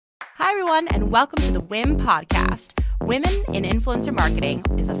Hi, everyone, and welcome to the WIM podcast. Women in Influencer Marketing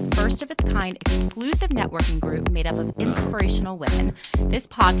is a first-of-its-kind exclusive networking group made up of inspirational women. This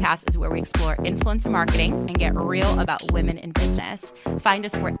podcast is where we explore influencer marketing and get real about women in business. Find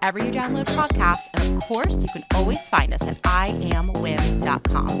us wherever you download podcasts, and of course, you can always find us at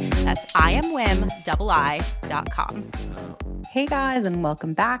iamwim.com. That's iamwim.com. Hey guys, and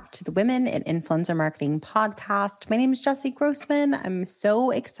welcome back to the Women in Influencer Marketing podcast. My name is Jessie Grossman. I'm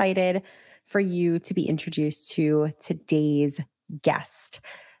so excited for you to be introduced to today's guest.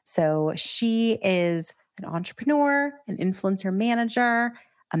 So she is an entrepreneur, an influencer manager,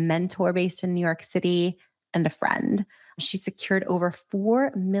 a mentor based in New York City, and a friend. She secured over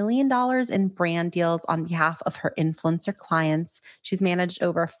 $4 million in brand deals on behalf of her influencer clients. She's managed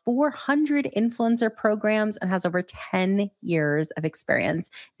over 400 influencer programs and has over 10 years of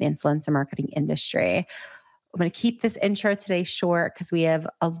experience in the influencer marketing industry. I'm going to keep this intro today short because we have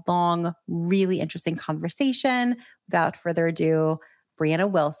a long, really interesting conversation. Without further ado, Brianna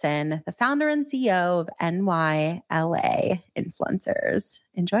Wilson, the founder and CEO of NYLA Influencers.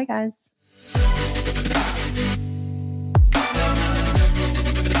 Enjoy, guys.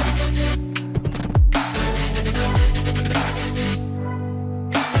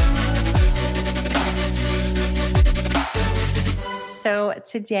 So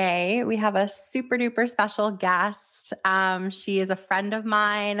today we have a super duper special guest. She is a friend of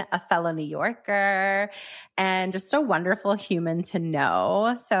mine, a fellow New Yorker, and just a wonderful human to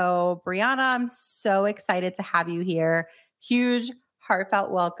know. So Brianna, I'm so excited to have you here. Huge,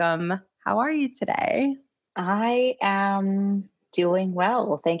 heartfelt welcome. How are you today? I am doing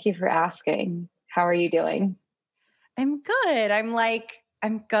well. Thank you for asking. How are you doing? I'm good.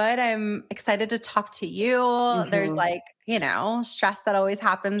 I'm good. I'm excited to talk to you. There's stress that always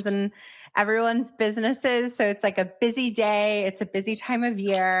happens in everyone's businesses. So it's like a busy day. It's a busy time of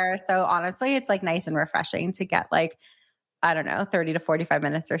year. So honestly, it's like nice and refreshing to get 30 to 45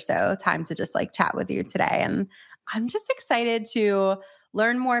 minutes or so time to just like chat with you today. And I'm just excited to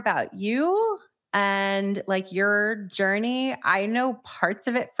learn more about you and like your journey. I know parts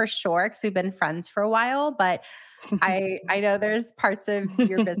of it for sure because we've been friends for a while, but I know there's parts of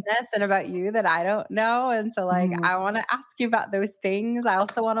your business and about you that I don't know. And so I want to ask you about those things. I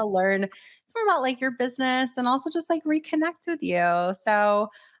also want to learn more about like your business and also just like reconnect with you. So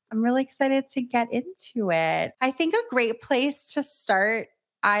I'm really excited to get into it. I think a great place to start,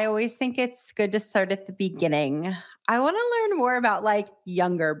 I always think it's good to start at the beginning. I want to learn more about like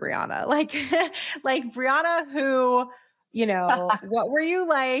younger Brianna, like Brianna who, what were you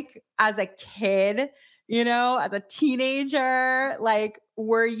like as a kid? As a teenager, like,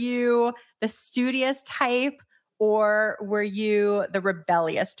 were you the studious type or were you the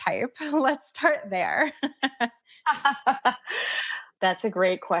rebellious type? Let's start there. That's a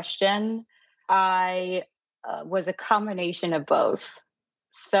great question. I was a combination of both.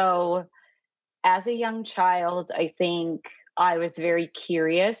 So, as a young child, I think I was very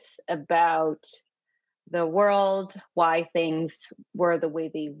curious about the world, why things were the way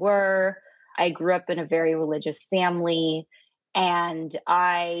they were. I grew up in a very religious family, and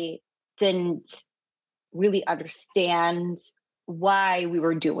I didn't really understand why we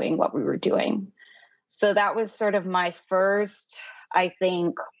were doing what we were doing. So that was sort of my first, I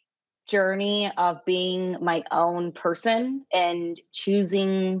think, journey of being my own person and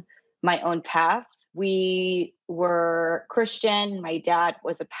choosing my own path. We were Christian. My dad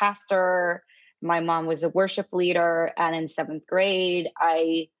was a pastor. My mom was a worship leader. And in seventh grade,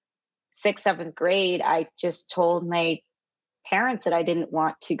 I just told my parents that I didn't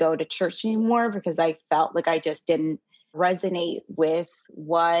want to go to church anymore because I felt like I just didn't resonate with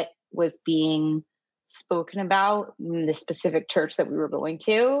what was being spoken about in the specific church that we were going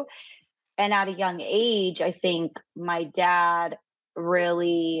to. And at a young age, I think my dad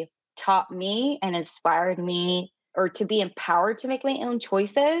really taught me and inspired me or to be empowered to make my own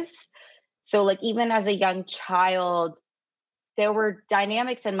choices. So like even as a young child, there were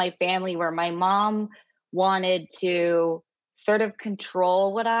dynamics in my family where my mom wanted to sort of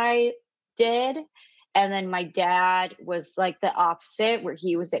control what I did. And then my dad was like the opposite, where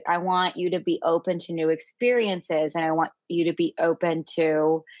he was like, I want you to be open to new experiences. And I want you to be open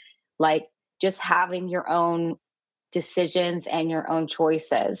to like just having your own decisions and your own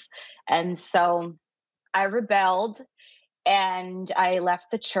choices. And so I rebelled and I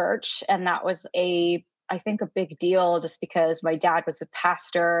left the church. And that was I think a big deal just because my dad was a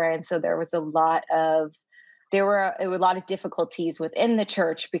pastor. And so there were a lot of difficulties within the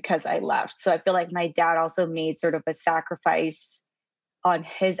church because I left. So I feel like my dad also made sort of a sacrifice on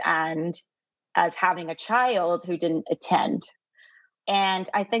his end as having a child who didn't attend. And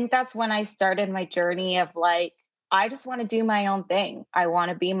I think that's when I started my journey of like, I just want to do my own thing. I want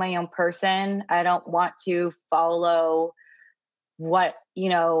to be my own person. I don't want to follow what,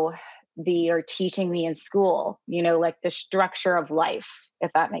 they are teaching me in school, like the structure of life,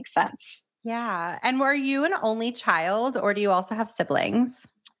 if that makes sense. Yeah. And were you an only child or do you also have siblings?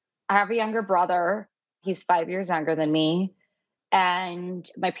 I have a younger brother. He's 5 years younger than me. And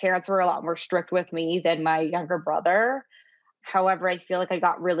my parents were a lot more strict with me than my younger brother. However, I feel like I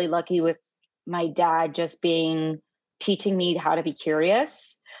got really lucky with my dad just teaching me how to be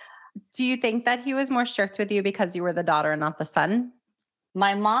curious. Do you think that he was more strict with you because you were the daughter and not the son?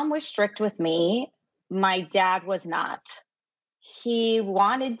 My mom was strict with me. My dad was not. He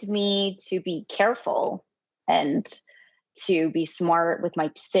wanted me to be careful and to be smart with my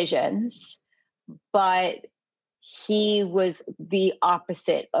decisions, but he was the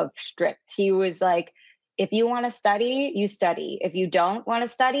opposite of strict. He was like, if you want to study, you study. If you don't want to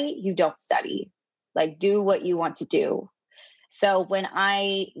study, you don't study. Like, do what you want to do. So when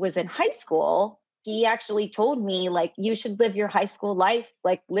I was in high school, he actually told me, like, you should live your high school life.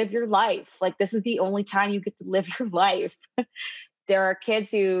 Like, live your life. Like, this is the only time you get to live your life. There are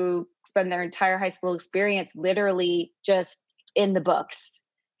kids who spend their entire high school experience literally just in the books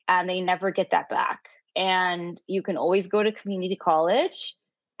and they never get that back. And you can always go to community college.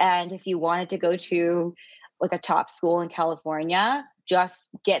 And if you wanted to go to like a top school in California, just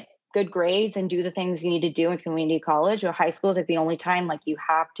get good grades and do the things you need to do in community college. Or high school is like the only time like you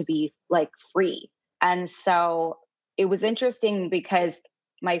have to be like free. And so it was interesting because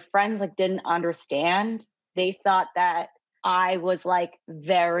my friends like didn't understand. They thought that I was like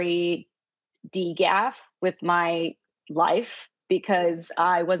very DGAF with my life because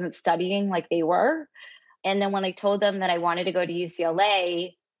I wasn't studying like they were. And then when I told them that I wanted to go to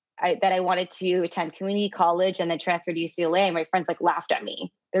UCLA, that I wanted to attend community college and then transfer to UCLA, my friends like laughed at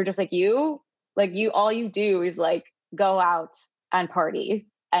me. They're just like you, all you do is like go out and party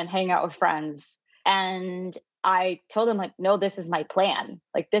and hang out with friends. And I told them like, no, this is my plan.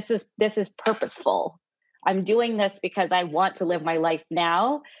 Like this is purposeful. I'm doing this because I want to live my life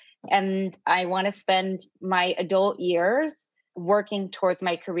now. And I want to spend my adult years working towards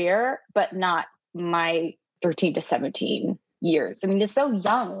my career, but not my 13 to 17 years. I mean, it's so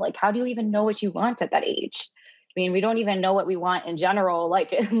young. Like, how do you even know what you want at that age? I mean, we don't even know what we want in general,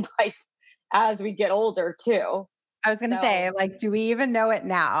 like in life as we get older too. I was going to So, say, like, do we even know it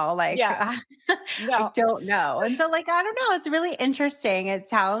now? Like, yeah, I no. don't know. And so, like, I don't know. It's really interesting. It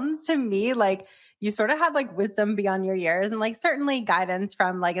sounds to me like you sort of had like wisdom beyond your years and like certainly guidance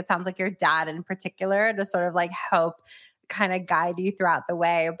from like, it sounds like your dad in particular to sort of like help kind of guide you throughout the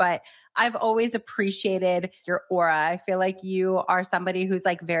way. But I've always appreciated your aura. I feel like you are somebody who's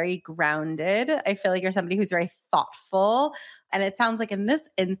like very grounded. I feel like you're somebody who's very thoughtful. And it sounds like in this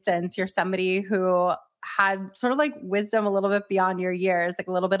instance, you're somebody who had sort of like wisdom a little bit beyond your years, like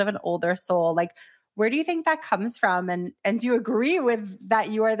a little bit of an older soul. Like, where do you think that comes from? And do you agree with that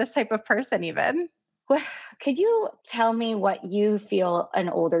you are this type of person even? Well, could you tell me what you feel an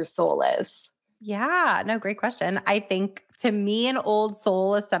older soul is? Yeah, no, great question. I think to me, an old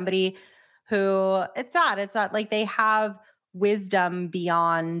soul is somebody who it's not like they have wisdom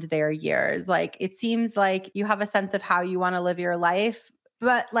beyond their years. Like it seems like you have a sense of how you want to live your life,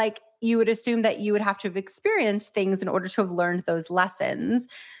 but like you would assume that you would have to have experienced things in order to have learned those lessons.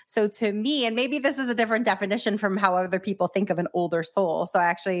 So to me, and maybe this is a different definition from how other people think of an older soul. So I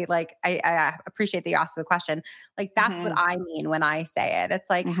actually like I appreciate that you asked the question. Like that's what Hmm. I mean when I say it. It's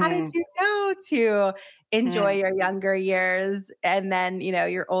like, how did Hmm. you know to enjoy Hmm. your younger years? And then,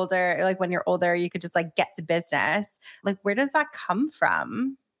 you're older, like when you're older, you could just like get to business. Like, where does that come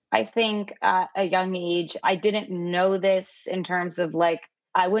from? I think at a young age, I didn't know this in terms of like,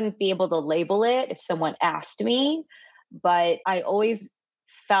 I wouldn't be able to label it if someone asked me, but I always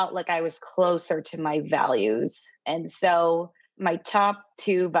felt like I was closer to my values. And so my top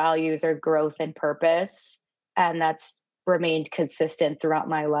two values are growth and purpose. And that's remained consistent throughout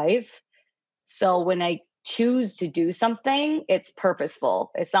my life. So when I choose to do something, it's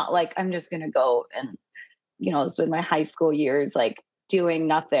purposeful. It's not like I'm just going to go and spend my high school years like doing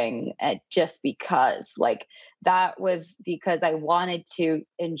nothing just because like that was because I wanted to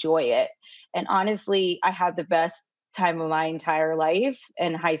enjoy it. And honestly, I had the best time of my entire life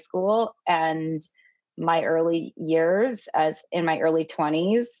in high school and my early years as in my early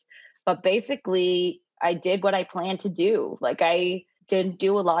 20s. But basically, I did what I planned to do. Like I didn't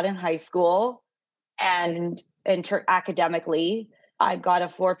do a lot in high school and academically I got a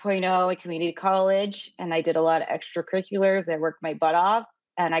 4.0 at community college and I did a lot of extracurriculars. I worked my butt off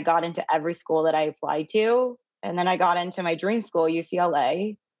and I got into every school that I applied to. And then I got into my dream school,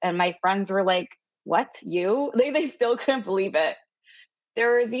 UCLA, and my friends were like, "What? You?" They still couldn't believe it.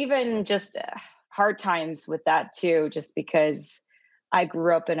 There was even just hard times with that too, just because I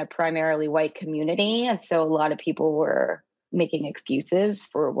grew up in a primarily white community. And so a lot of people were making excuses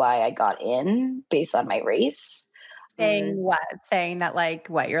for why I got in based on my race. Saying Mm, what? Saying that like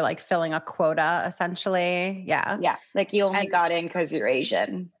what, you're like filling a quota essentially? Yeah. yeah, like you And only got in because you're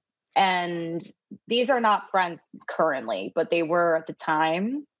Asian. And these are not friends currently, but they were at the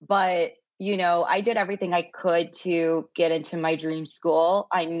time. But, I did everything I could to get into my dream school.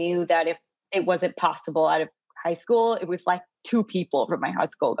 I knew that if it wasn't possible out of high school, it was like two people from my high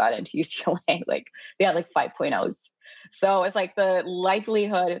school got into UCLA. Like they had like 5.0s. So it's like the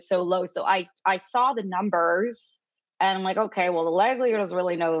likelihood is so low. So I saw the numbers and I'm like, okay, well, the likelihood is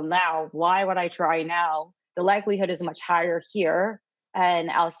really low now. Why would I try now? The likelihood is much higher here,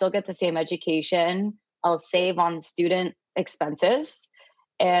 and I'll still get the same education. I'll save on student expenses,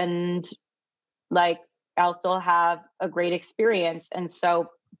 and like I'll still have a great experience. And so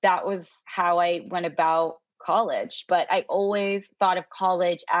that was how I went about college. But I always thought of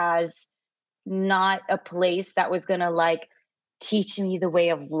college as not a place that was going to like teach me the way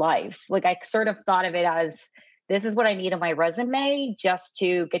of life. Like I sort of thought of it as this is what I need on my resume just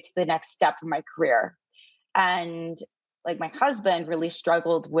to get to the next step in my career. And like my husband really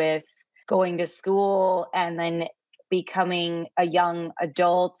struggled with going to school and then becoming a young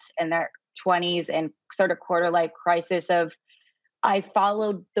adult in their 20s and sort of quarter life crisis of I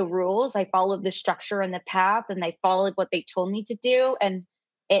followed the rules, I followed the structure and the path, and I followed what they told me to do. And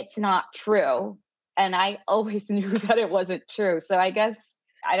it's not true. And I always knew that it wasn't true. So I guess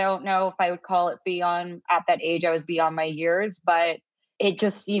I don't know if I would call it beyond at that age, I was beyond my years, but it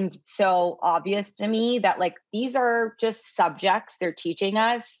just seemed so obvious to me that like these are just subjects they're teaching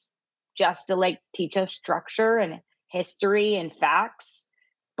us just to like teach us structure and history and facts.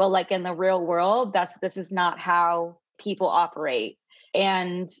 But like in the real world, this is not how people operate.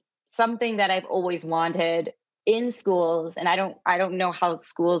 And something that I've always wanted in schools, and I don't know how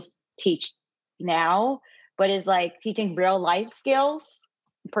schools teach now, but is like teaching real life skills,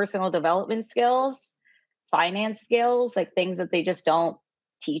 personal development skills, finance skills, like things that they just don't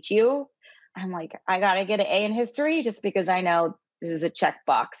teach you. I'm like, I gotta get an A in history just because I know this is a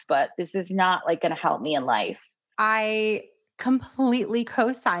checkbox, but this is not like gonna help me in life. I completely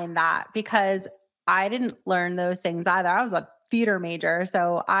co-sign that because I didn't learn those things either. I was a theater major,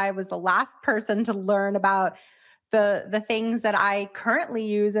 so I was the last person to learn about the things that I currently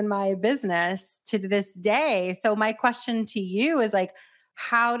use in my business to this day. So my question to you is like,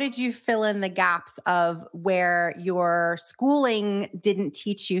 how did you fill in the gaps of where your schooling didn't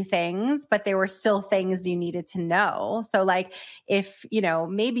teach you things, but there were still things you needed to know? So like if,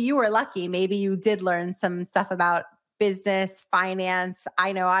 maybe you were lucky, maybe you did learn some stuff about business, finance.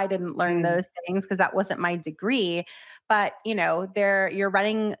 I know I didn't learn Mm. those things because that wasn't my degree, but there you're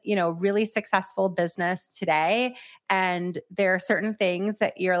running, really successful business today, and there are certain things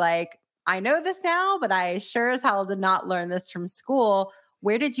that you're like, I know this now, but I sure as hell did not learn this from school.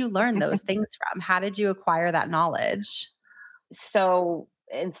 Where did you learn those things from? How did you acquire that knowledge? So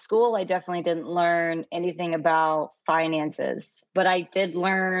in school, I definitely didn't learn anything about finances, but I did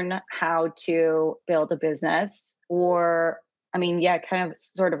learn how to build a business or, I mean, yeah, kind of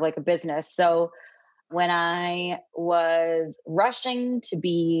sort of like a business. So when I was rushing to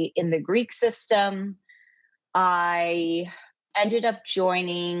be in the Greek system, I ended up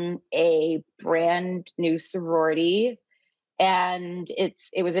joining a brand new sorority, and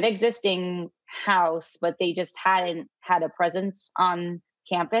it was an existing house, but they just hadn't had a presence on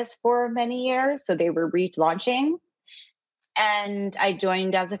campus for many years, so they were relaunching. And I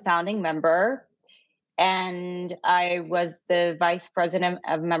joined as a founding member, and I was the vice president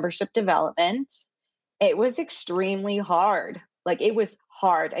of membership development. It was extremely hard. Like it was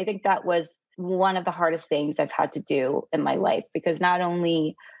hard. I think that was one of the hardest things I've had to do in my life because not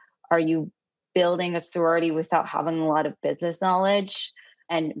only are you building a sorority without having a lot of business knowledge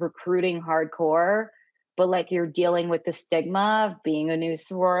and recruiting hardcore, but like you're dealing with the stigma of being a new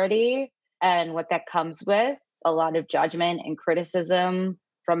sorority and what that comes with a lot of judgment and criticism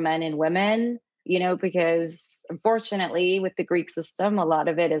from men and women, because unfortunately with the Greek system, a lot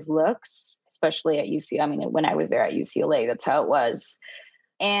of it is looks, especially at UC. I mean, when I was there at UCLA, that's how it was.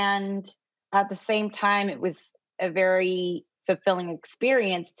 And at the same time, it was a very fulfilling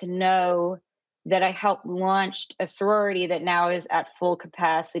experience to know that I helped launch a sorority that now is at full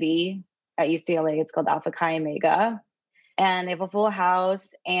capacity at UCLA. It's called Alpha Chi Omega. And they have a full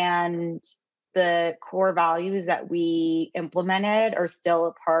house, and the core values that we implemented are still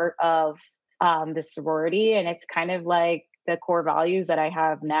a part of the sorority. And it's kind of like the core values that I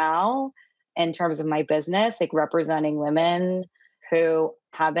have now in terms of my business, like representing women who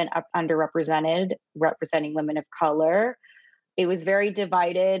have been underrepresented, representing women of color. It was very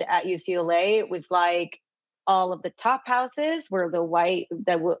divided at UCLA. It was like all of the top houses were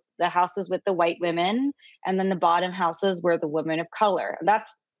the houses with the white women, and then the bottom houses were the women of color.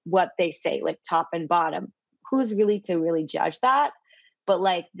 That's what they say, like top and bottom. Who's really to really judge that? But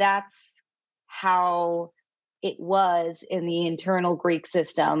like that's how it was in the internal Greek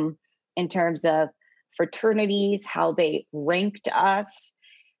system in terms of fraternities, how they ranked us.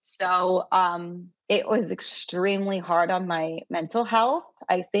 So it was extremely hard on my mental health,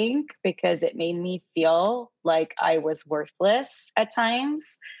 I think, because it made me feel like I was worthless at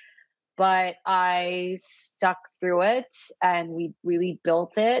times. But I stuck through it and we really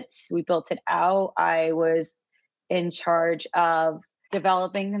built it. We built it out. I was in charge of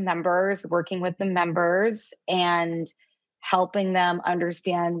developing the members, working with the members, and helping them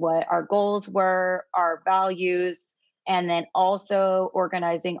understand what our goals were, our values, and then also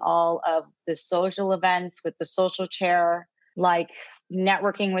organizing all of the social events with the social chair, like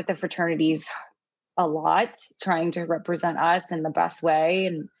networking with the fraternities a lot, trying to represent us in the best way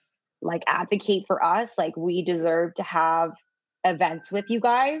and like advocate for us. Like we deserve to have events with you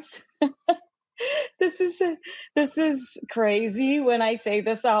guys. this is this is crazy when I say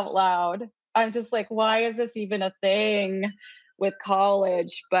this out loud. I'm just like, why is this even a thing with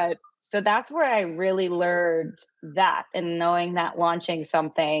college? But so that's where I really learned that, and knowing that launching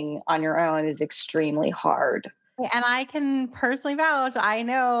something on your own is extremely hard. And I can personally vouch, I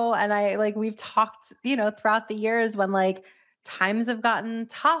know, and I like we've talked, throughout the years when like times have gotten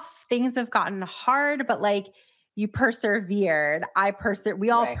tough, things have gotten hard, but like you persevered. We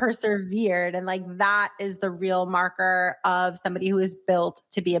all Right. persevered. And like that is the real marker of somebody who is built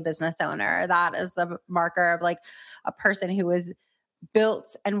to be a business owner. That is the marker of like a person who is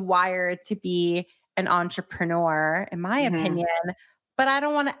built and wired to be an entrepreneur, in my Mhm. opinion. But I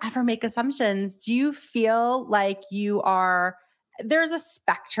don't want to ever make assumptions. Do you feel like there's a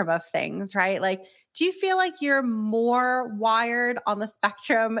spectrum of things, right? Like, do you feel like you're more wired on the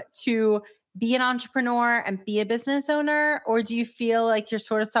spectrum to be an entrepreneur and be a business owner? Or do you feel like you're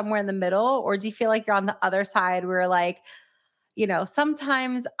sort of somewhere in the middle? Or do you feel like you're on the other side where like,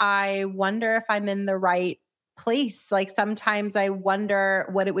 sometimes I wonder if I'm in the right place. Like sometimes I wonder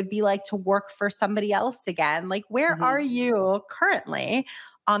what it would be like to work for somebody else again. Like, where are Mhm. you currently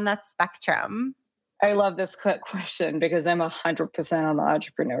on that spectrum? I love this quick question because I'm 100% on the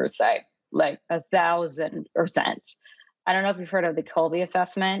entrepreneur side, like 1,000%. I don't know if you've heard of the Colby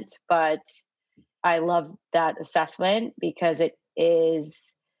assessment, but I love that assessment because it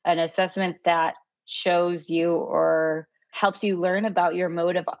is an assessment that shows you or helps you learn about your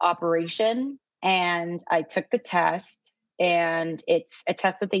mode of operation. And I took the test, and it's a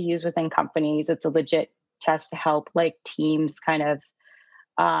test that they use within companies. It's a legit test to help like teams kind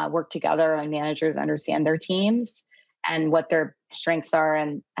of work together and managers understand their teams and what their strengths are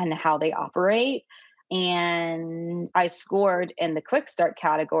and how they operate. And I scored in the quick start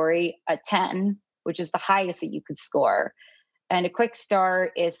category a 10, which is the highest that you could score. And a quick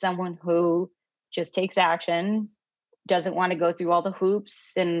start is someone who just takes action, doesn't want to go through all the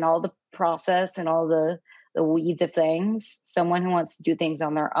hoops and all the process and all the weeds of things. Someone who wants to do things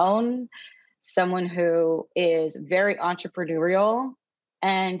on their own, someone who is very entrepreneurial.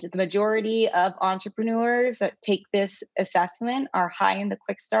 And the majority of entrepreneurs that take this assessment are high in the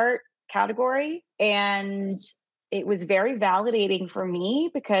quick start category. And it was very validating for me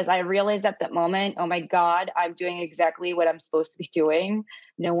because I realized at that moment, oh my God, I'm doing exactly what I'm supposed to be doing.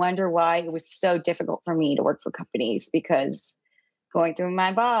 No wonder why it was so difficult for me to work for companies, because going through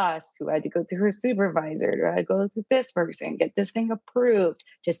my boss, who had to go through her supervisor, who had to go through this person, get this thing approved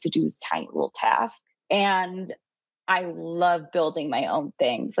just to do this tiny little task. And I love building my own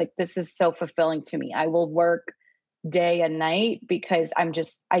things. Like this is so fulfilling to me. I will work day and night because I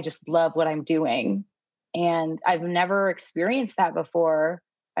just love what I'm doing. And I've never experienced that before.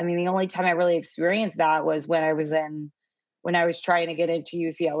 I mean, the only time I really experienced that was when I was trying to get into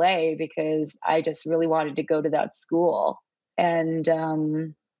UCLA because I just really wanted to go to that school. And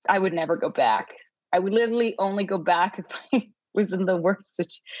I would never go back. I would literally only go back if I was in the worst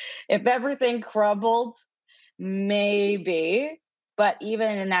situation. If everything crumbled, maybe. But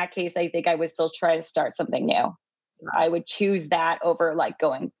even in that case, I think I would still try to start something new. I would choose that over like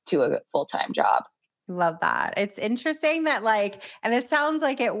going to a full-time job. Love that. It's interesting that like, and it sounds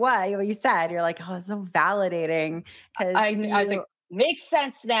like it was what you said. You're like, oh, it's so validating because I was you like, makes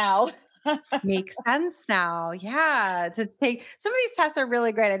sense now. Makes sense now. Yeah. To take some of these tests are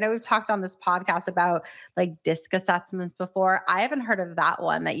really great. I know we've talked on this podcast about like DISC assessments before. I haven't heard of that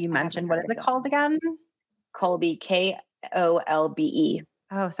one that you I haven't mentioned. What heard is of it that called one. again? Kolbe, Kolbe,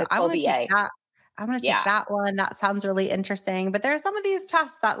 Oh, so the I want Kolbe to take A. that. I want to take Yeah. that one. That sounds really interesting. But there are some of these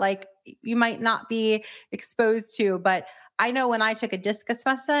tests that like you might not be exposed to. But I know when I took a DISC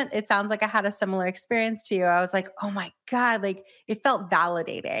assessment, it sounds like I had a similar experience to you. I was like, oh my God, like it felt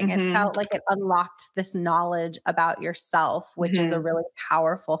validating. It Hmm. felt like it unlocked this knowledge about yourself, which is a Hmm. really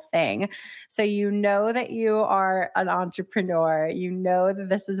powerful thing. So you know that you are an entrepreneur. You know that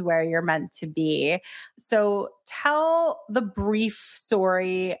this is where you're meant to be. So tell the brief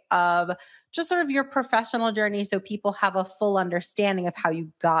story of just sort of your professional journey so people have a full understanding of how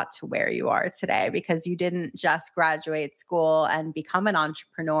you got to where you are today, because you didn't just graduate school and become an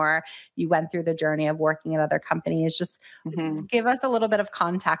entrepreneur. You went through the journey of working at other companies. Just Hmm. give us a little bit of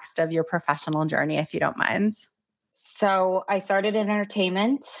context of your professional journey, if you don't mind. So I started in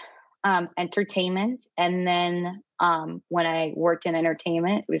entertainment. And then when I worked in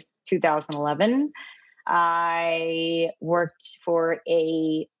entertainment, it was 2011. I worked for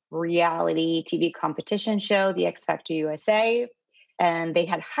a reality TV competition show, The X Factor USA. And they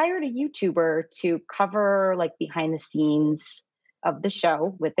had hired a YouTuber to cover like behind the scenes of the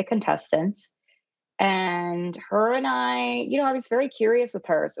show with the contestants. And her and I was very curious with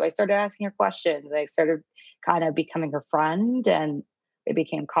her. So I started asking her questions. I started kind of becoming her friend and we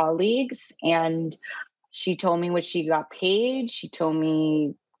became colleagues. And she told me what she got paid. She told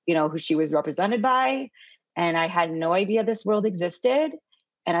me, who she was represented by. And I had no idea this world existed.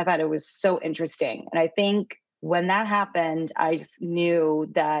 And I thought it was so interesting. And I think when that happened, I just knew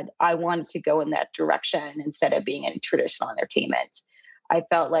that I wanted to go in that direction instead of being in traditional entertainment. I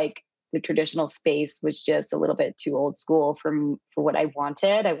felt like the traditional space was just a little bit too old school for what I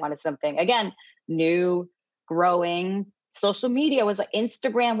wanted. I wanted something again new, growing. Social media was like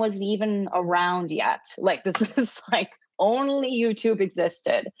Instagram wasn't even around yet. Like this was like only YouTube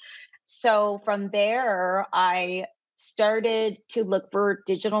existed. So from there, I started to look for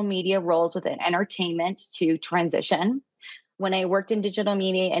digital media roles within entertainment to transition. When I worked in digital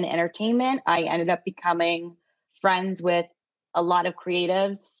media and entertainment, I ended up becoming friends with a lot of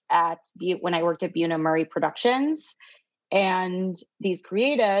creatives when I worked at Buna Murray Productions. And these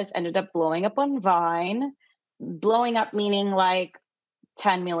creatives ended up blowing up on Vine, blowing up meaning like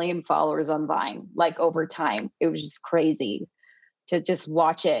 10 million followers on Vine, like over time. It was just crazy to just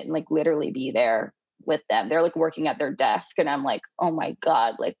watch it and like literally be there with them. They're like working at their desk. And I'm like, oh my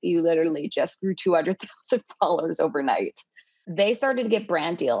God, like you literally just grew 200,000 followers overnight. They started to get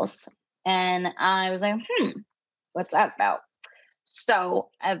brand deals. And I was like, what's that about? So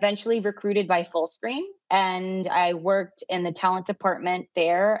I eventually recruited by Fullscreen and I worked in the talent department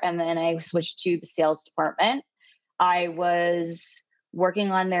there. And then I switched to the sales department. I was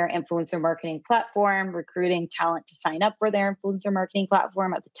working on their influencer marketing platform, recruiting talent to sign up for their influencer marketing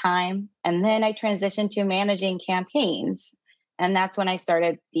platform at the time. And then I transitioned to managing campaigns. And that's when I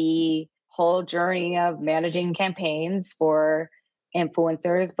started the whole journey of managing campaigns for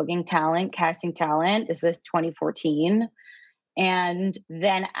influencers, booking talent, casting talent. This is 2014. And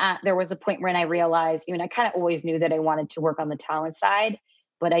then there was a point when I realized, I kind of always knew that I wanted to work on the talent side,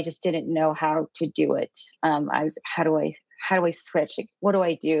 but I just didn't know how to do it. How do I switch? Like, what do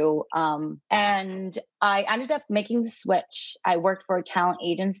I do? And I ended up making the switch. I worked for a talent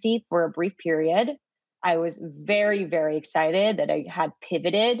agency for a brief period. I was very, very excited that I had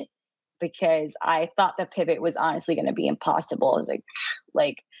pivoted because I thought the pivot was honestly going to be impossible. I was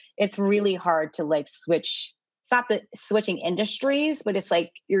like it's really hard to like switch. It's not the switching industries, but it's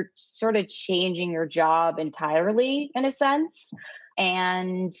like you're sort of changing your job entirely in a sense.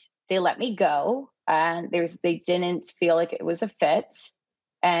 And they let me go, and they didn't feel like it was a fit.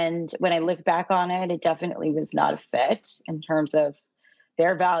 And when I look back on it, it definitely was not a fit in terms of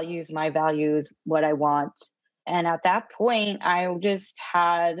their values, my values, what I want. And at that point, I was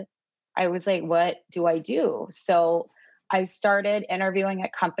like, what do I do? So I started interviewing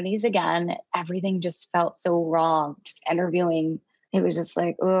at companies again. Everything just felt so wrong. Just interviewing, it was just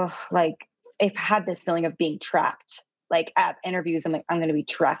like, oh, like I've had this feeling of being trapped. Like at interviews, I'm like, I'm going to be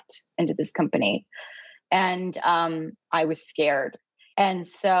trapped into this company. And I was scared. And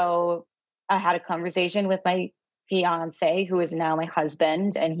so I had a conversation with my fiance, who is now my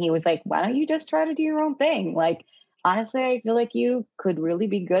husband. And he was like, why don't you just try to do your own thing? Like, honestly, I feel like you could really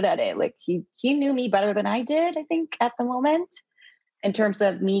be good at it. Like he knew me better than I did, I think, at the moment, in terms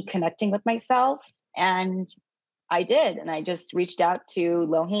of me connecting with myself. And I did. And I just reached out to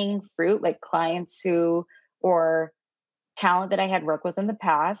low hanging fruit, like clients or talent that I had worked with in the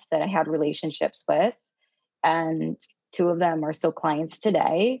past that I had relationships with. And two of them are still clients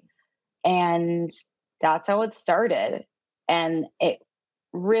today. And that's how it started. And it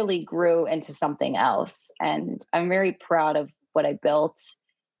really grew into something else. And I'm very proud of what I built.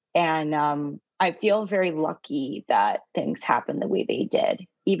 And I feel very lucky that things happened the way they did.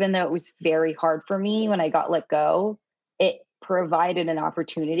 Even though it was very hard for me when I got let go, it provided an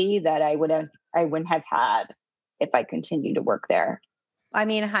opportunity that I wouldn't have had if I continued to work there. I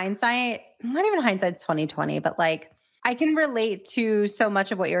mean, hindsight, not even hindsight's 2020, but like I can relate to so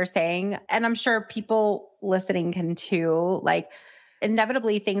much of what you're saying. And I'm sure people listening can too. Like,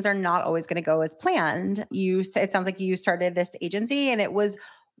 inevitably, things are not always going to go as planned. It sounds like you started this agency and it was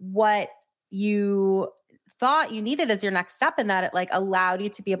what you thought you needed as your next step, and that it like allowed you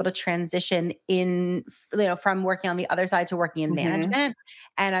to be able to transition from working on the other side to working in Hmm. management.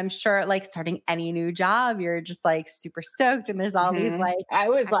 And I'm sure like starting any new job, you're just like super stoked. And there's all these Hmm. like I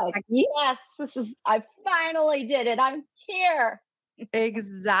was like, yes, I finally did it. I'm here.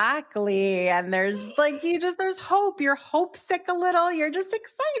 exactly. And there's like, there's hope. You're hope sick a little. You're just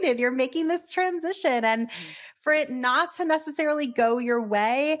excited. You're making this transition. And Mhm. for it not to necessarily go your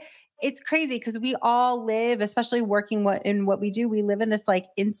way, it's crazy because we all live, especially working in what we do, we live in this like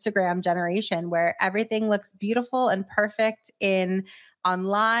Instagram generation where everything looks beautiful and perfect in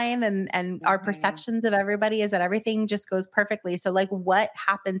online, and our Mhm. perceptions of everybody is that everything just goes perfectly. So like what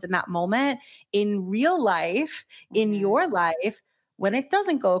happens in that moment in real life, in Mhm. your life, when it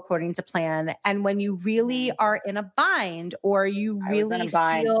doesn't go according to plan, and when you really Mhm. are in a bind or you I was in a really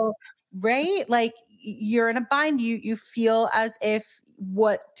bind. feel right, like you're in a bind, you feel as if,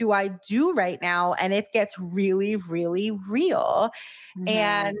 what do I do right now? And it gets really, really real. Mhm.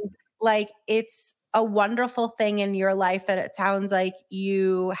 And like it's a wonderful thing in your life that it sounds like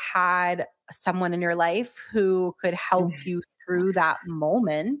you had someone in your life who could help Mhm. you through that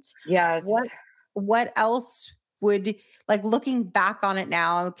moment. What Yes. what else would, like, looking back on it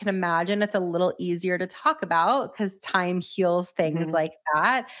now, I can imagine it's a little easier to talk about because time heals things Mhm. like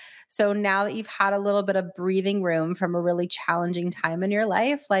that. So now that you've had a little bit of breathing room from a really challenging time in your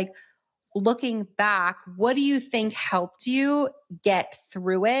life, like looking back, what do you think helped you get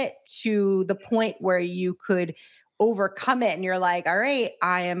through it to the point where you could overcome it and you're like, all right,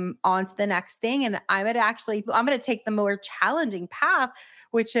 I am on to the next thing, and I'm going to take the more challenging path,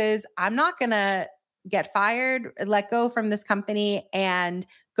 which is I'm not going to get fired, let go from this company and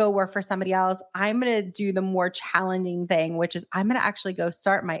go work for somebody else. I'm going to do the more challenging thing, which is I'm going to actually go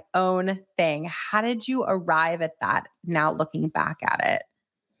start my own thing. How did you arrive at that now looking back at it?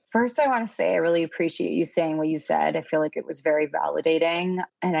 First, I want to say I really appreciate you saying what you said. I feel like it was very validating,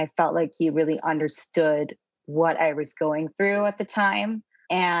 and I felt like you really understood what I was going through at the time.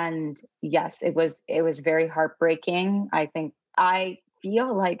 And yes, it was very heartbreaking. I think I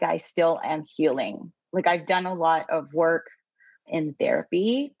feel like I still am healing. Like I've done a lot of work in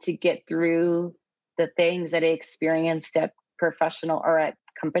therapy to get through the things that I experienced at professional or at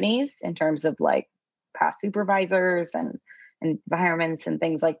companies in terms of like past supervisors and environments and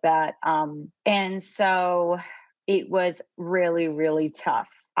things like that. And so it was really, really tough.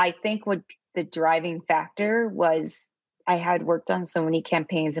 I think what the driving factor was I had worked on so many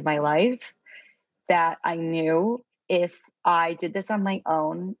campaigns in my life that I knew if I did this on my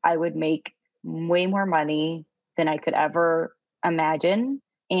own, I would make way more money than I could ever imagine,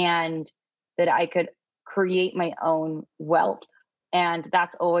 and that I could create my own wealth. And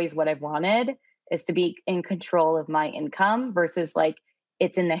that's always what I've wanted, is to be in control of my income versus like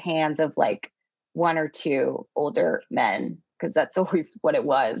it's in the hands of like one or two older men, because that's always what it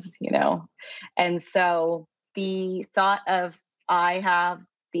was, you know? And so the thought of I have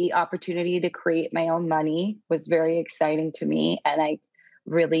the opportunity to create my own money was very exciting to me. And I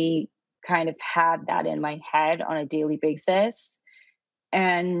really kind of had that in my head on a daily basis.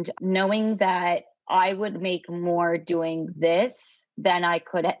 And knowing that I would make more doing this than I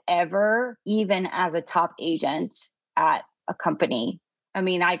could ever, even as a top agent at a company. I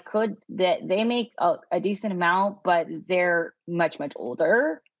mean, I could, that they make a decent amount, but they're much, much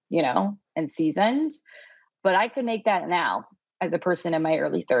older, and seasoned, but I could make that now as a person in my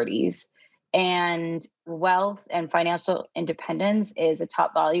early 30s. And wealth and financial independence is a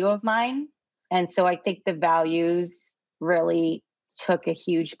top value of mine. And so I think the values really took a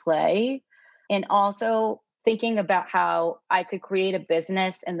huge play. And also thinking about how I could create a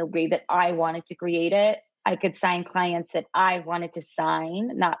business in the way that I wanted to create it. I could sign clients that I wanted to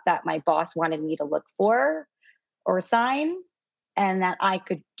sign, not that my boss wanted me to look for or sign, and that I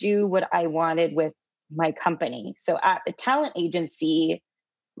could do what I wanted with my company. So at the talent agency,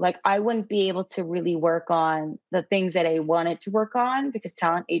 like I wouldn't be able to really work on the things that I wanted to work on because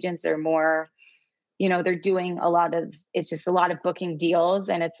talent agents are more, they're doing a lot of, it's just a lot of booking deals,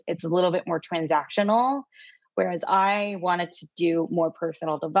 and it's a little bit more transactional. Whereas I wanted to do more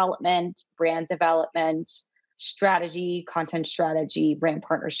personal development, brand development, strategy, content strategy, brand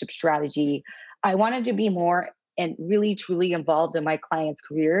partnership strategy. I wanted to be more and really truly involved in my clients'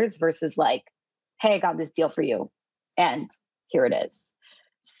 careers versus like, hey, I got this deal for you and here it is.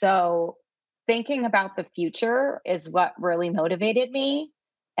 So thinking about the future is what really motivated me.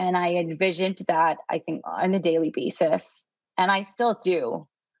 And I envisioned that, I think, on a daily basis. And I still do.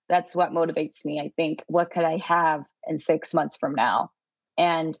 That's what motivates me. I think, what could I have in 6 months from now?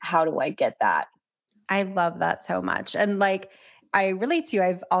 And how do I get that? I love that so much. And like, I relate to you.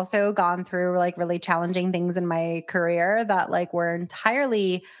 I've also gone through like really challenging things in my career that like were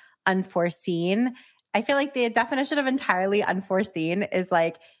entirely unforeseen. I feel like the definition of entirely unforeseen is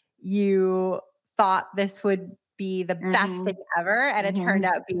like you thought this would be the best Hmm. thing ever, and it turned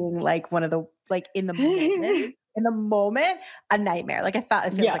Hmm. out being like one of the like in the moment, a nightmare. Like it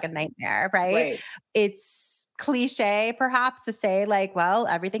feels Yeah, like a nightmare, right? right. It's cliche perhaps to say like, well,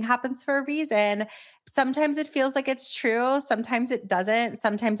 everything happens for a reason. Sometimes it feels like it's true. Sometimes it doesn't.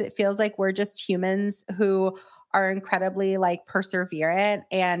 Sometimes it feels like we're just humans who are incredibly like perseverant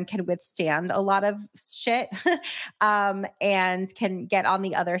and can withstand a lot of shit and can get on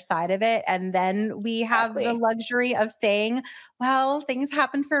the other side of it. And then we have the Exactly. luxury of saying, well, things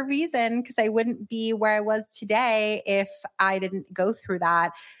happen for a reason because I wouldn't be where I was today if I didn't go through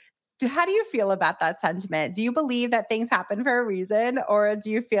that. How do you feel about that sentiment? Do you believe that things happen for a reason, or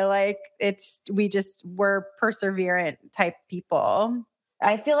do you feel like we just were perseverant type people?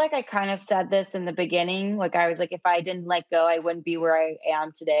 I feel like I kind of said this in the beginning. Like I was like, if I didn't let go, I wouldn't be where I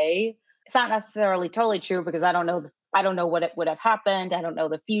am today. It's not necessarily totally true because I don't know. I don't know what it would have happened. I don't know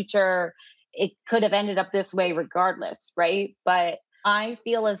the future. It could have ended up this way regardless, right? But I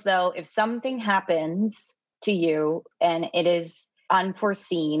feel as though if something happens to you and it is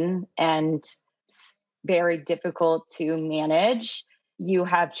unforeseen and very difficult to manage, you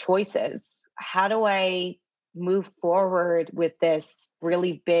have choices. How do I move forward with this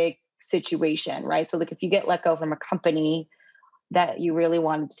really big situation, right? So, like, if you get let go from a company that you really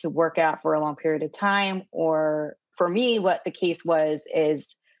wanted to work at for a long period of time, or for me, what the case was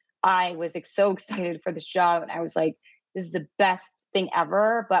is I was so excited for this job, and I was like, this is the best thing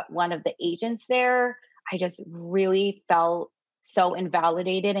ever. But one of the agents there, I just really felt so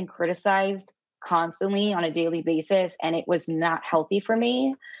invalidated and criticized constantly on a daily basis, and it was not healthy for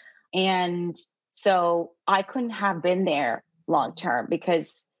me. And so I couldn't have been there long term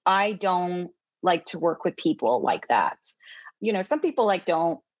because I don't like to work with people like that. Some people like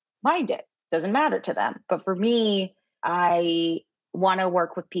don't mind it, doesn't matter to them. But for me, I want to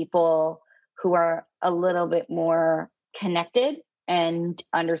work with people who are a little bit more connected and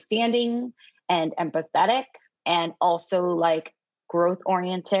understanding and empathetic, and also like growth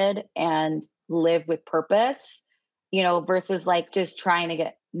oriented and live with purpose, versus like just trying to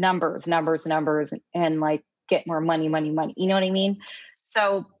get numbers, and like get more money, money, money. You know what I mean?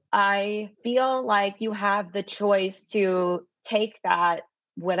 So I feel like you have the choice to take that,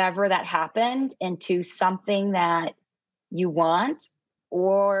 whatever that happened, into something that you want,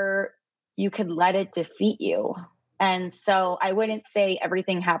 or you could let it defeat you. And so I wouldn't say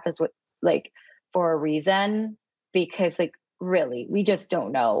everything happens with like for a reason, because like really we just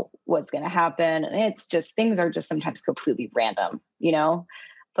don't know what's going to happen. And it's just, things are just sometimes completely random.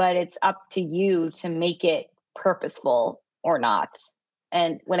 But it's up to you to make it purposeful or not.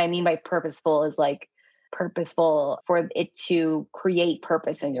 And what I mean by purposeful is like purposeful for it to create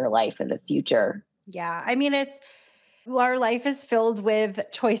purpose in your life in the future. Yeah. I mean, our life is filled with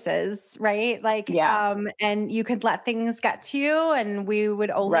choices, right? Like, Yeah. and you could let things get to you, and we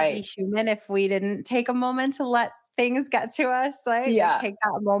would only be Right. human if we didn't take a moment to let things get to us, right? Like, Yeah. take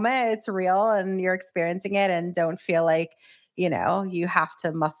that moment. It's real and you're experiencing it, and don't feel like, you have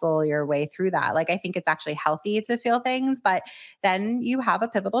to muscle your way through that. Like, I think it's actually healthy to feel things, but then you have a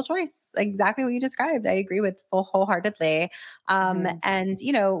pivotal choice. Exactly what you described. I agree with full wholeheartedly. Mhm. And,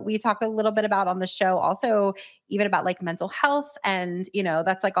 we talk a little bit about on the show also even about like mental health. And,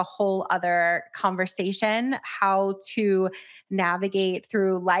 that's like a whole other conversation, how to navigate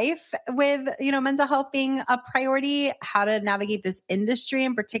through life with, mental health being a priority, how to navigate this industry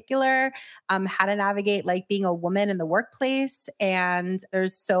in particular, how to navigate like being a woman in the workplace. And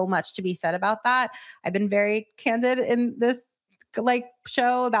there's so much to be said about that. I've been very candid in this like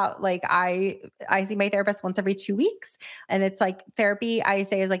show about like I see my therapist once every 2 weeks, and it's like therapy I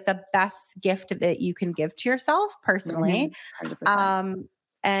say is like the best gift that you can give to yourself personally. Mhm. 100%.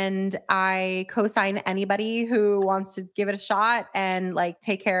 And I co-sign anybody who wants to give it a shot and like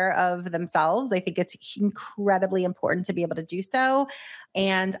take care of themselves. I think it's incredibly important to be able to do so.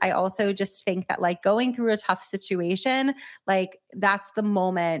 And I also just think that like going through a tough situation, like that's the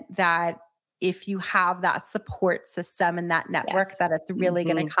moment that if you have that support system and that network, Yes. that it's really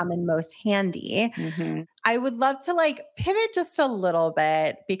going to come in most handy. Hmm. I would love to like pivot just a little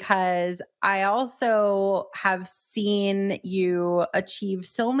bit because I also have seen you achieve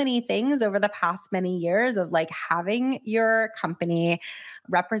so many things over the past many years of like having your company,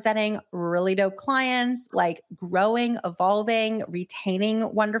 representing really dope clients, like growing, evolving,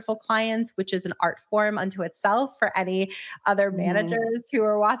 retaining wonderful clients, which is an art form unto itself for any other Hmm. managers who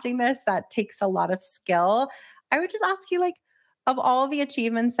are watching this. That takes a lot of skill. I would just ask you like, of all the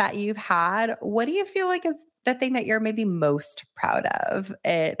achievements that you've had, what do you feel like is the thing that you're maybe most proud of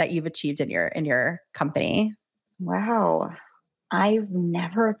that you've achieved in your company? Wow. I've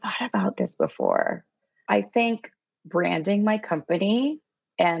never thought about this before. I think branding my company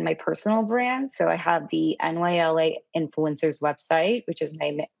and my personal brand. So I have the NYLA Influencers website, which is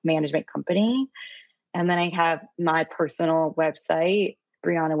my management company. And then I have my personal website,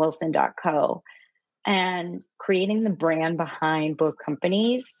 BriannaWilson.co. And creating the brand behind both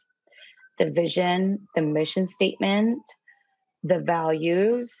companies, the vision, the mission statement, the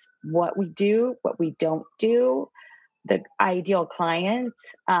values, what we do, what we don't do, the ideal client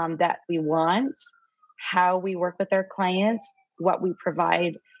that we want, how we work with our clients, what we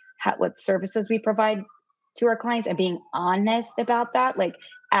provide, what services we provide to our clients, and being honest about that. Like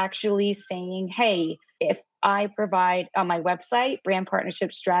actually saying, hey, if I provide on my website brand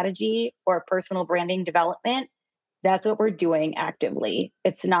partnership strategy or personal branding development, that's what we're doing actively.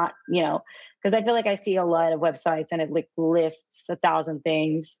 It's not, because I feel like I see a lot of websites and it like lists 1,000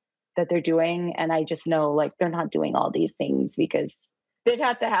 things that they're doing. And I just know like they're not doing all these things because they'd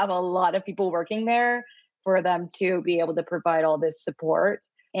have to have a lot of people working there for them to be able to provide all this support.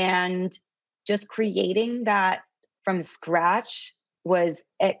 And just creating that from scratch was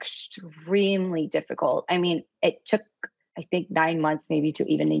extremely difficult. I mean, it took, I think, 9 months, maybe to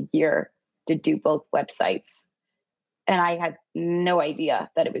even a year to do both websites. And I had no idea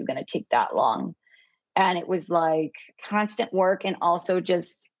that it was going to take that long. And it was like constant work and also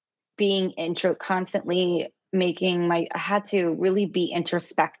just being constantly I had to really be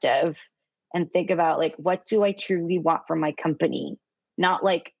introspective and think about like, what do I truly want from my company? Not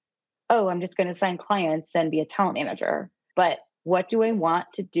like, oh, I'm just going to sign clients and be a talent manager, but what do I want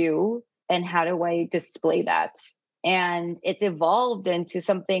to do and how do I display that? And it's evolved into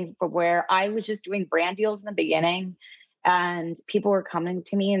something for where I was just doing brand deals in the beginning and people were coming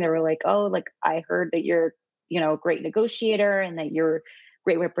to me and they were like, oh, like I heard that you're, a great negotiator and that you're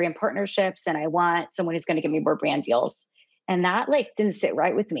great with brand partnerships. And I want someone who's going to give me more brand deals. And that like didn't sit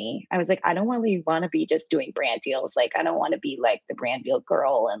right with me. I was like, I don't really want to be just doing brand deals. Like, I don't want to be like the brand deal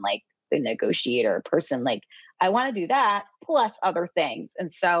girl and like the negotiator person. Like, I want to do that plus other things.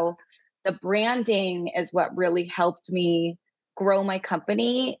 And so the branding is what really helped me grow my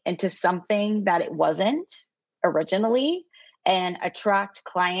company into something that it wasn't originally and attract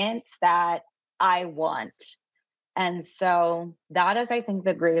clients that I want. And so that is, I think,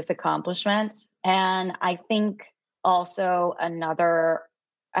 the greatest accomplishment. And I think also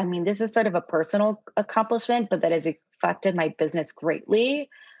this is sort of a personal accomplishment, but that has affected my business greatly.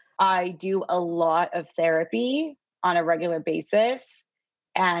 I do a lot of therapy on a regular basis.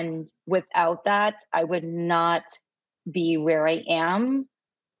 And without that, I would not be where I am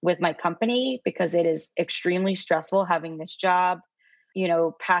with my company because it is extremely stressful having this job.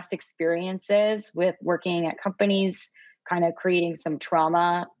 Past experiences with working at companies kind of created some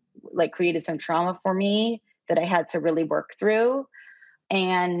trauma for me that I had to really work through.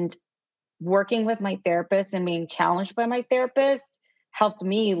 And working with my therapist and being challenged by my therapist helped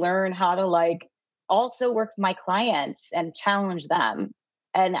me learn how to like also work with my clients and challenge them.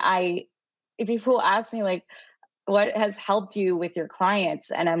 And if people ask me like, what has helped you with your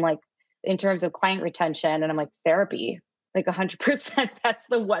clients? And I'm like, in terms of client retention, and I'm like, therapy, like 100%. That's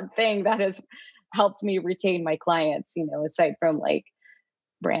the one thing that has helped me retain my clients, aside from like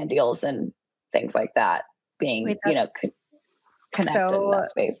brand deals and things like that, being, Wait, that's connected in so that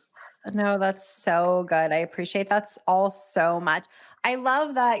space. no, that's so good. I appreciate that's all so much. I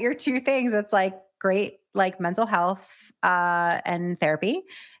love that your two things. It's like great, like mental health and therapy,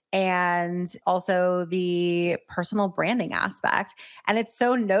 and also the personal branding aspect. And it's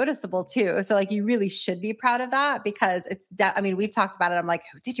so noticeable too. So like you really should be proud of that because I mean, we've talked about it. I'm like,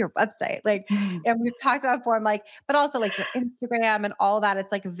 who did your website? Like, and we've talked about it before. I'm like, but also like your Instagram and all that.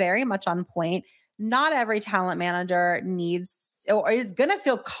 It's like very much on point. Not every talent manager needs or is going to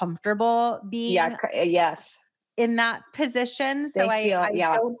feel comfortable Yeah. being Yes. in that position. So They feel,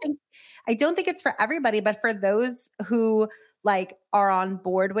 yeah. I don't think it's for everybody, but for those who like are on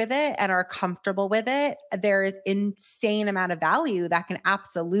board with it and are comfortable with it, there is insane amount of value that can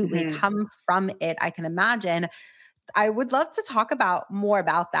absolutely Mhm. come from it. I can imagine. I would love to talk about more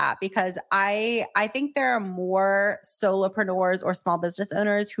about that because I think there are more solopreneurs or small business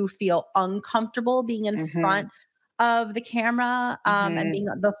owners who feel uncomfortable being in Mhm. front of the camera and Mhm. being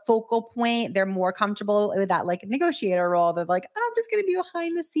the focal point. They're more comfortable with that like negotiator role. They're like, "Oh, I'm just going to be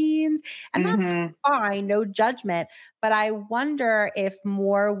behind the scenes," and that's Mhm. fine, no judgment. But I wonder if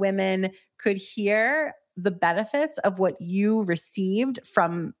more women could hear the benefits of what you received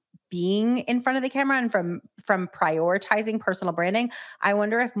from being in front of the camera and from prioritizing personal branding. I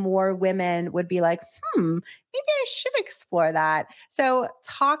wonder if more women would be like, maybe I should explore that. So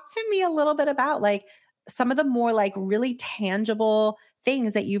talk to me a little bit about like some of the more like really tangible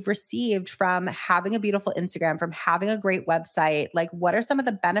things that you've received from having a beautiful Instagram, from having a great website. Like what are some of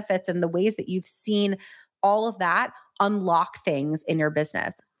the benefits and the ways that you've seen all of that unlock things in your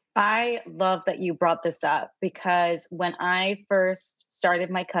business? I love that you brought this up because when I first started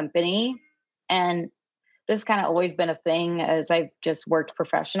my company, and this kind of always been a thing as I've just worked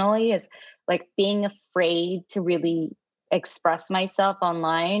professionally, is like being afraid to really express myself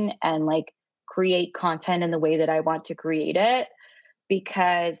online and like create content in the way that I want to create it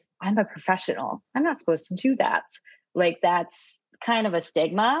because I'm a professional. I'm not supposed to do that. Like that's kind of a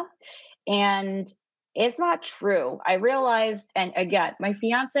stigma. And it's not true. I realized, and again, my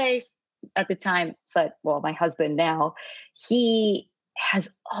fiance at the time said, well, my husband now, he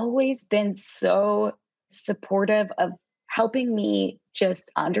has always been so supportive of helping me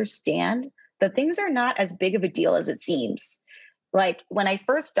just understand that things are not as big of a deal as it seems. Like when I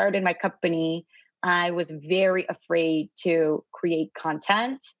first started my company, I was very afraid to create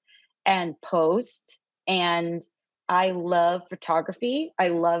content and post. And I love photography, I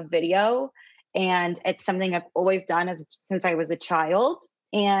love video, and it's something I've always done since I was a child.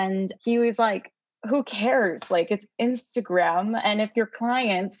 And he was like, who cares? Like it's Instagram. And if your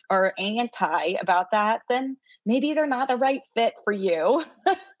clients are anti about that, then maybe they're not the right fit for you.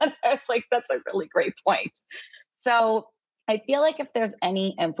 And I was like, that's a really great point. So I feel like if there's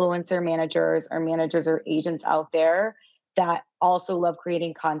any influencer managers or agents out there that also love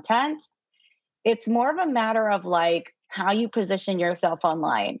creating content, it's more of a matter of like how you position yourself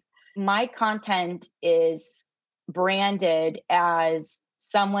online. My content is branded as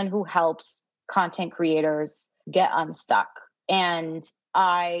someone who helps content creators get unstuck. And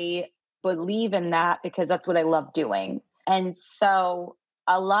I believe in that because that's what I love doing. And so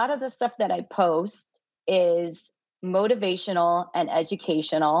a lot of the stuff that I post is motivational and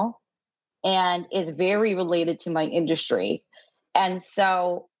educational and is very related to my industry. And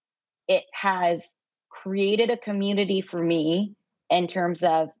so it has created a community for me in terms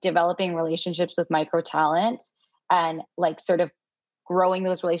of developing relationships with micro talent and like sort of growing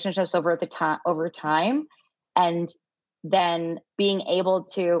those relationships over time and then being able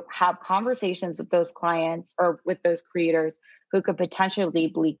to have conversations with those clients or with those creators who could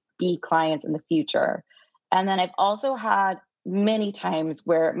potentially be clients in the future. And then I've also had many times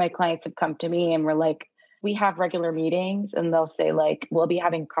where my clients have come to me and were like, we have regular meetings and they'll say like, we'll be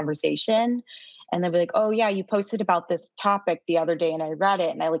having conversation and they'll be like, oh yeah, you posted about this topic the other day and I read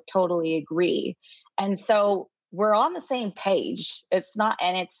it and I like totally agree. And so we're on the same page. It's not,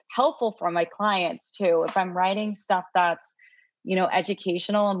 and it's helpful for my clients too. If I'm writing stuff that's,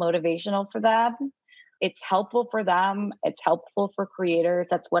 educational and motivational for them, it's helpful for them. It's helpful for creators.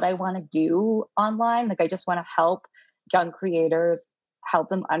 That's what I want to do online. Like, I just want to help young creators, help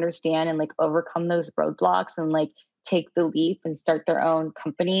them understand and like overcome those roadblocks and like take the leap and start their own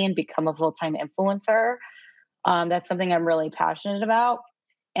company and become a full-time influencer. That's something I'm really passionate about.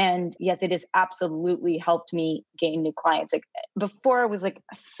 And yes, it has absolutely helped me gain new clients. Like before, it was like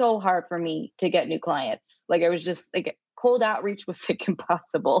so hard for me to get new clients. Like I was just like cold outreach was like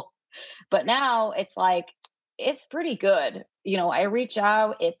impossible. But now it's like it's pretty good. I reach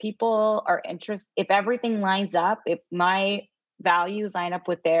out if people are interested, if everything lines up, if my values line up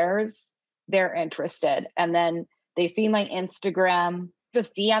with theirs, they're interested. And then they see my Instagram,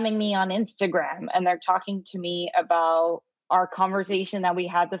 just DMing me on Instagram, and they're talking to me about our conversation that we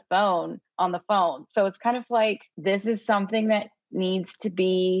had on the phone. So it's kind of like this is something that needs to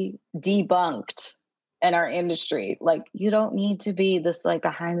be debunked in our industry. Like you don't need to be this like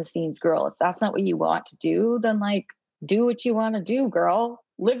behind the scenes girl. If that's not what you want to do, then like do what you want to do, girl.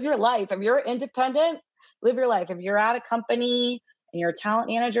 Live your life. If you're independent, live your life. If you're at a company and you're a talent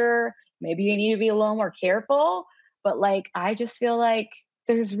manager, maybe you need to be a little more careful. But like, I just feel like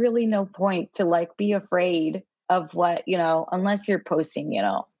there's really no point to like be afraid of what, unless you're posting,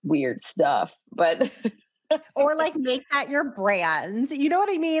 weird stuff. But Or like make that your brand. You know what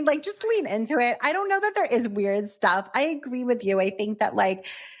I mean? Like just lean into it. I don't know that there is weird stuff. I agree with you. I think that like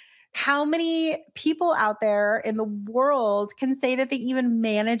how many people out there in the world can say that they even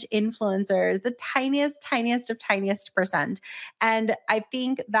manage influencers, the tiniest of tiniest percent. And I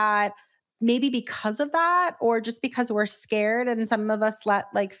think that maybe because of that, or just because we're scared and some of us let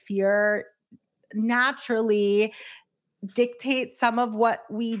like fear naturally dictate some of what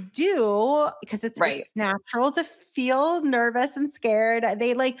we do because it's right. it's natural to feel nervous and scared.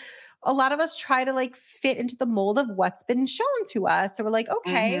 They like a lot of us try to like fit into the mold of what's been shown to us. So we're like,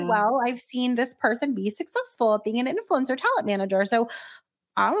 okay, Hmm. well, I've seen this person be successful at being an influencer talent manager. So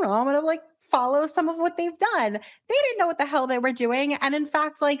I don't know, I'm gonna like follow some of what they've done. They didn't know what the hell they were doing. And in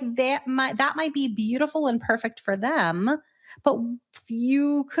fact, like that might be beautiful and perfect for them. But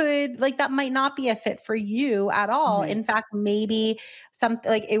you could like that might not be a fit for you at all. Hmm. In fact, maybe something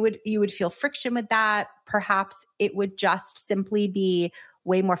like you would feel friction with that. Perhaps it would just simply be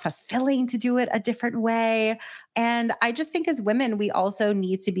way more fulfilling to do it a different way. And I just think as women, we also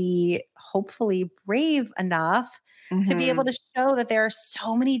need to be hopefully brave enough to be able Hmm. to show that there are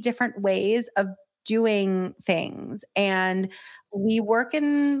so many different ways of doing things. And we work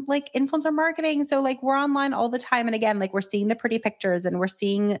in like influencer marketing. So like we're online all the time. And again, like we're seeing the pretty pictures and we're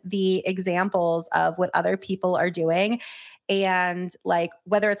seeing the examples of what other people are doing. And like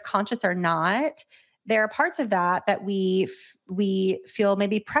whether it's conscious or not, there are parts of that that we feel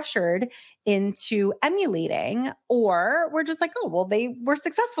maybe pressured into emulating, or we're just like, oh, well, they were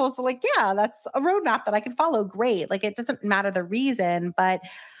successful. So, like, yeah, that's a roadmap that I can follow. Great. Like, it doesn't matter the reason. But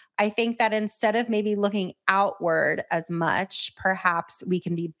I think that instead of maybe looking outward as much, perhaps we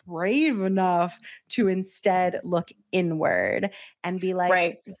can be brave enough to instead look inward and be like,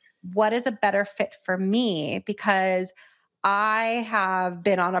 Right. what is a better fit for me? Because I have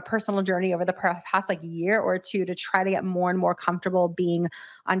been on a personal journey over the past like year or two to try to get more and more comfortable being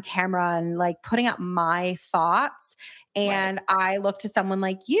on camera and like putting out my thoughts. Right. And I look to someone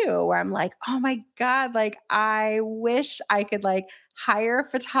like you where I'm like, oh my God, like I wish I could like hire a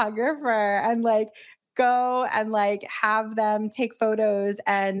photographer and like go and like have them take photos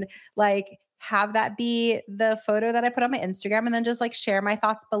and like have that be the photo that I put on my Instagram and then just like share my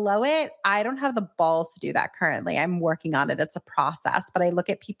thoughts below it. I don't have the balls to do that currently. I'm working on it. It's a process, but I look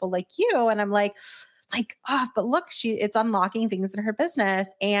at people like you and I'm like, oh, but look, it's unlocking things in her business.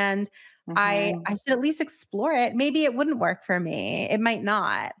 And Hmm. I should at least explore it. Maybe it wouldn't work for me. It might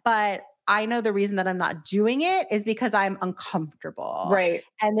not, but I know the reason that I'm not doing it is because I'm uncomfortable. Right.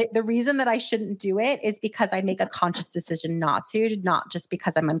 And the reason that I shouldn't do it is because I make a conscious decision not to, not just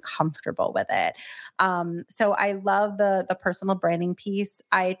because I'm uncomfortable with it. So I love the personal branding piece.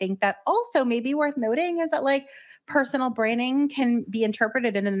 I think that also maybe worth noting is that like personal branding can be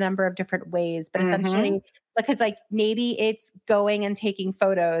interpreted in a number of different ways, but Hmm. essentially because like maybe it's going and taking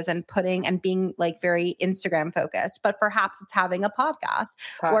photos and putting and being like very Instagram focused, but perhaps it's having a podcast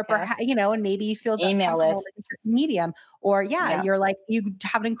or Podcast, perhaps, and maybe you feel email comfortable in a list. certain medium or yeah, Yeah. you're like, you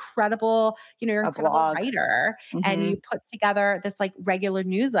have an incredible, you're an A incredible blog. writer and Hmm. you put together this like regular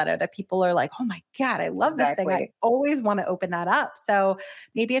newsletter that people are like, oh my God, I love this thing. I Exactly. always want to open that up. So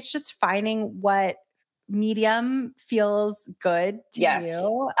maybe it's just finding what medium feels good to Yes,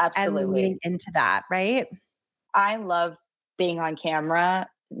 you and absolutely. leaning into that, right? I love being on camera,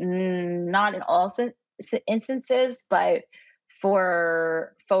 not in all instances, but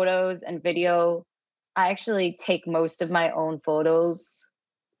for photos and video, I actually take most of my own photos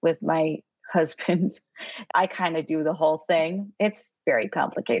with my husband. I kind of do the whole thing. It's very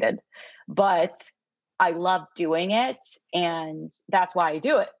complicated, but I love doing it. And that's why I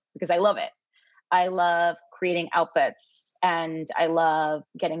do it because I love it. I love creating outfits and I love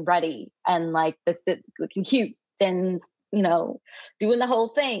getting ready and like the looking cute and doing the whole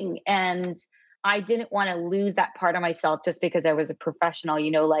thing. And I didn't want to lose that part of myself just because I was a professional,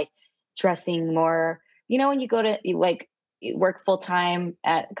 like dressing more, when you go to you work full time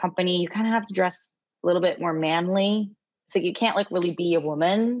at a company, you kind of have to dress a little bit more manly. So you can't like really be a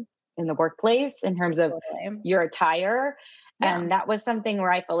woman in the workplace in terms of Totally. your attire. Yeah. And that was something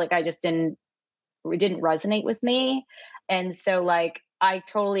where I felt like I just didn't resonate with me. And so like I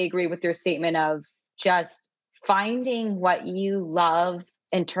totally agree with your statement of just finding what you love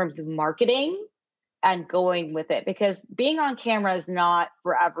in terms of marketing and going with it because being on camera is not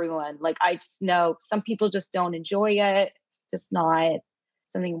for everyone. Like I just know some people just don't enjoy it. It's just not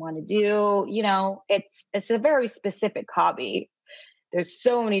something you want to do. It's a very specific hobby. There's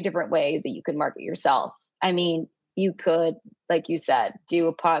so many different ways that you can market yourself. I mean, you could, like you said, do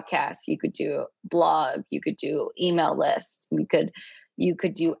a podcast, you could do a blog, you could do email list, you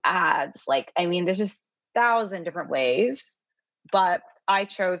could do ads. Like, I mean, there's just 1,000 different ways, but I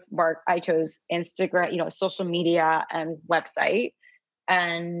chose Instagram, social media and website.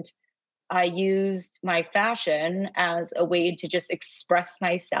 And I used my fashion as a way to just express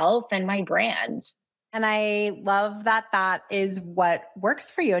myself and my brand. And I love that that is what works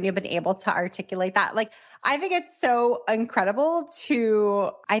for you and you've been able to articulate that. Like, I think it's so incredible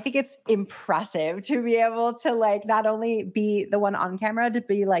I think it's impressive to be able to like not only be the one on camera, to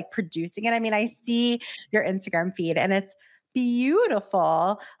be like producing it. I mean, I see your Instagram feed and it's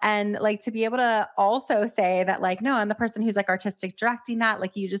beautiful. And like to be able to also say that, like, no, I'm the person who's like artistic directing that.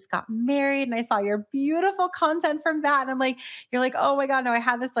 Like, you just got married and I saw your beautiful content from that. And I'm like, you're like, oh my God, no, I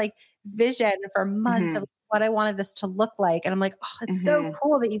had this like vision for months of Mhm. what I wanted this to look like. And I'm like, oh, it's so Mhm.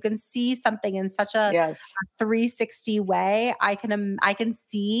 cool that you can see something in such a Yes. 360 way. I can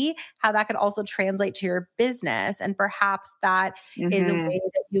see how that could also translate to your business. And perhaps that is a way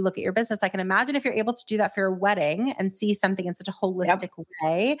Mhm. that you look at your business. I can imagine if you're able to do that for your wedding and see something in such a Yep. holistic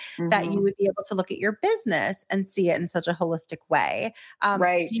way, that you Mhm. would be able to look at your business and see it in such a holistic way.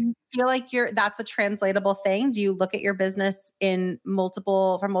 Right. Do you feel like that's a translatable thing? Do you look at your business from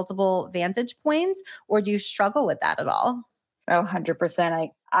multiple vantage points, or do you struggle with that at all? Oh,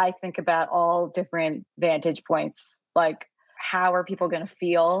 100%. I think about all different vantage points. Like, how are people going to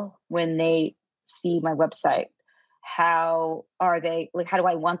feel when they see my website? How do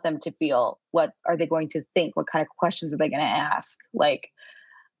I want them to feel? What are they going to think? What kind of questions are they going to ask? Like,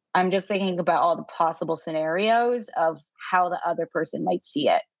 I'm just thinking about all the possible scenarios of how the other person might see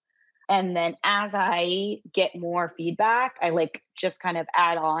it. And then as I get more feedback, I like just kind of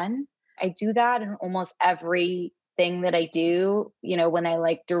add on. I do that in almost everything that I do. When I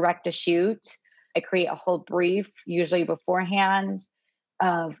like direct a shoot, I create a whole brief, usually beforehand,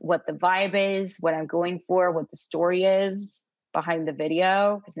 of what the vibe is, what I'm going for, what the story is behind the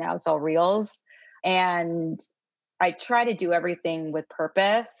video, because now it's all reels. And I try to do everything with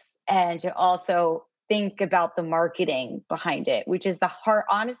purpose and to also think about the marketing behind it, which is the heart.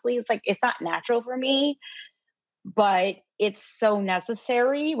 Honestly, it's not natural for me, but it's so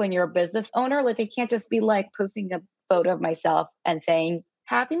necessary when you're a business owner. Like, I can't just be like posting a photo of myself and saying,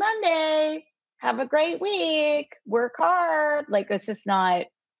 Happy Monday, have a great week, work hard. Like, it's just not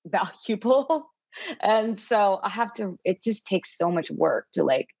valuable. And so it just takes so much work to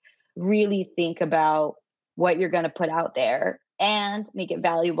like really think about what you're going to put out there and make it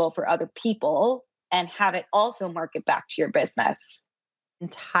valuable for other people and have it also market back to your business.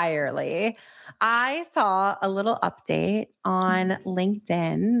 Entirely. I saw a little update on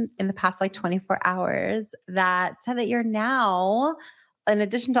LinkedIn in the past like 24 hours that said that you're now, in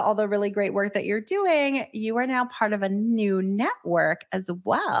addition to all the really great work that you're doing, you are now part of a new network as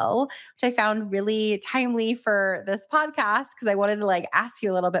well, which I found really timely for this podcast because I wanted to like ask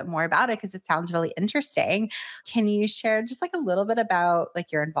you a little bit more about it because it sounds really interesting. Can you share just like a little bit about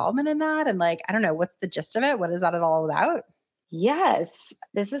like your involvement in that and like, I don't know, what's the gist of it? What is that all about? Yes,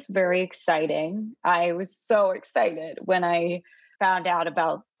 this is very exciting. I was so excited when I found out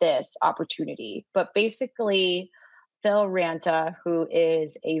about this opportunity. But basically, Phil Ranta, who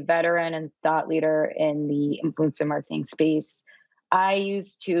is a veteran and thought leader in the influencer marketing space, I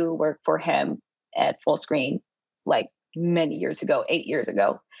used to work for him at Fullscreen like many years ago, 8 years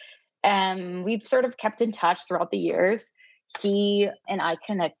ago. And we've sort of kept in touch throughout the years. He and I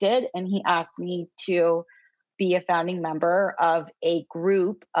connected, and he asked me to be a founding member of a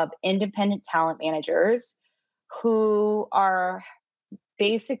group of independent talent managers who are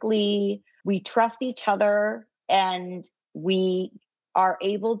basically, we trust each other and we are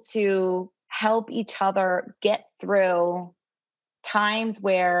able to help each other get through times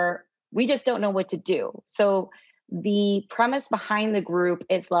where we just don't know what to do. So the premise behind the group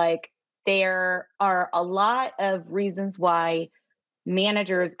is like there are a lot of reasons why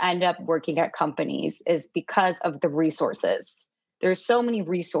managers end up working at companies is because of the resources. There's so many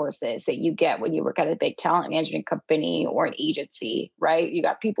resources that you get when you work at a big talent management company or an agency, right? You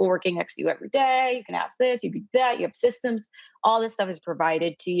got people working next to you every day. You can ask this, you can do that, you have systems. All this stuff is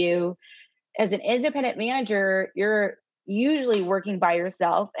provided to you. As an independent manager, you're usually working by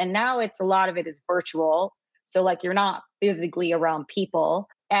yourself. And now a lot of it is virtual. So like you're not physically around people.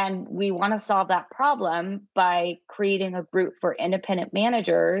 And we want to solve that problem by creating a group for independent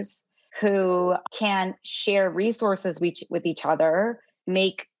managers who can share resources with each other,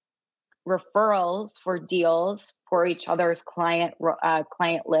 make referrals for deals for each other's client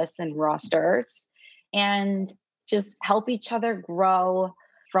lists and rosters, and just help each other grow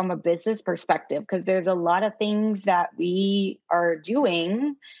from a business perspective, because there's a lot of things that we are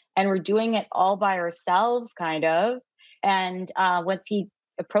doing and we're doing it all by ourselves, kind of. And once he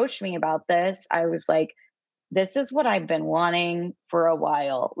approached me about this, I was like, this is what I've been wanting for a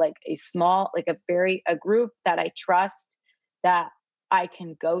while, like a small, like a group that I trust, that I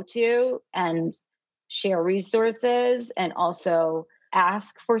can go to and share resources, and also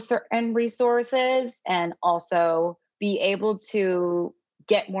ask for certain resources, and also be able to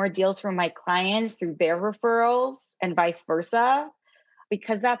get more deals from my clients through their referrals and vice versa,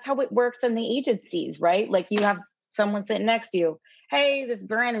 because that's how it works in the agencies, right? Like you have someone sitting next to you. Hey, this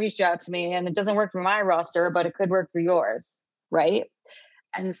brand reached out to me and it doesn't work for my roster, but it could work for yours, right?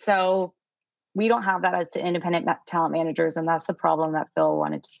 And so we don't have that as to independent talent managers. And that's the problem that Phil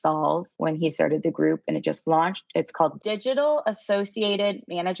wanted to solve when he started the group, and it just launched. It's called Digital Associated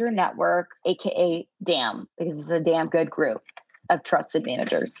Manager Network, AKA DAM, because it's a damn good group of trusted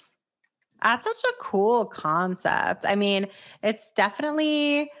managers. That's such a cool concept. I mean, it's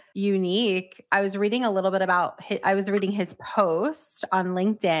definitely unique. I was reading a little bit about I was reading his post on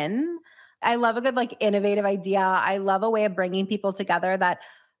LinkedIn. I love a good like innovative idea. I love a way of bringing people together that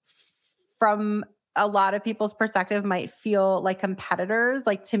from a lot of people's perspective might feel like competitors.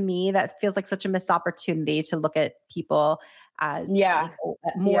 Like to me, that feels like such a missed opportunity to look at people as like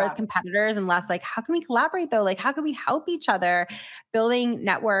more as competitors and less like, how can we collaborate though? Like, how can we help each other? Building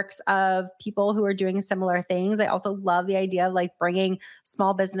networks of people who are doing similar things. I also love the idea of like bringing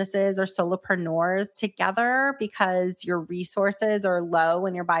small businesses or solopreneurs together, because your resources are low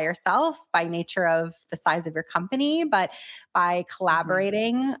when you're by yourself by nature of the size of your company. But by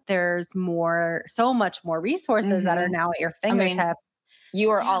collaborating, there's so much more resources that are now at your fingertips. You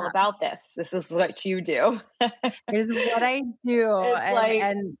are all about this. This is what you do. It is what I do.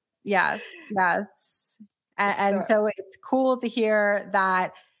 And yes. And so it's cool to hear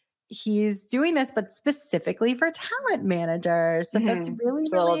that he's doing this, but specifically for talent managers. So that's really,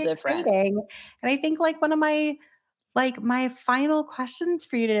 really exciting. And I think like one of my final questions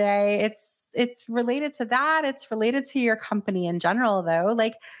for you today, it's related to that. It's related to your company in general though.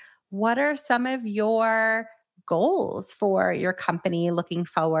 Like, what are some of your goals for your company looking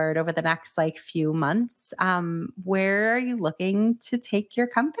forward over the next like few months? Where are you looking to take your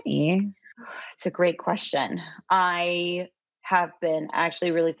company? It's a great question. I have been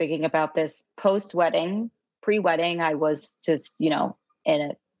actually really thinking about this post-wedding. Pre-wedding, I was just, in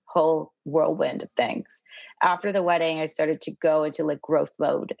a whole whirlwind of things. After the wedding, I started to go into like growth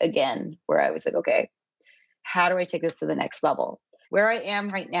mode again, where I was like, okay, how do I take this to the next level? Where I am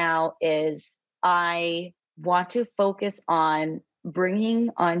right now is I want to focus on bringing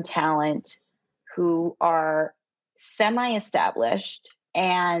on talent who are semi-established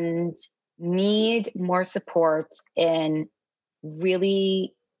and need more support in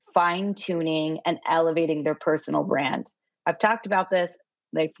really fine-tuning and elevating their personal brand. I've talked about this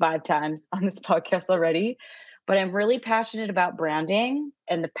like 5 times on this podcast already, but I'm really passionate about branding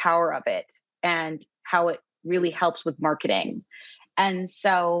and the power of it and how it really helps with marketing. And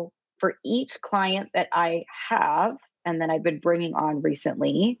so for each client that I have and that I've been bringing on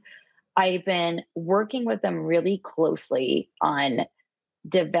recently, I've been working with them really closely on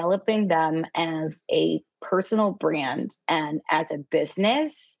developing them as a personal brand and as a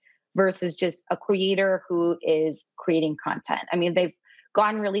business versus just a creator who is creating content. I mean, they've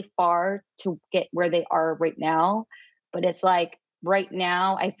gone really far to get where they are right now, but it's like right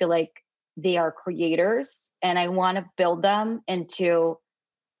now, I feel like they are creators and I want to build them into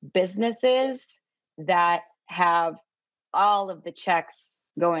businesses that have all of the checks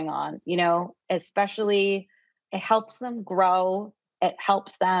going on, especially it helps them grow. It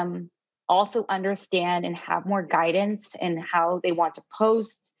helps them also understand and have more guidance in how they want to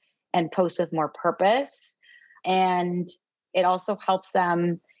post and post with more purpose. And it also helps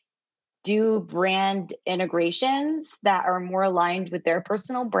them do brand integrations that are more aligned with their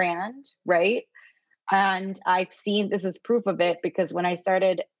personal brand, right? And I've seen this is proof of it because when I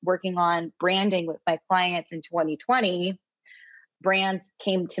started working on branding with my clients in 2020, brands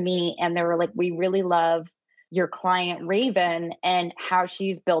came to me and they were like, we really love your client Raven and how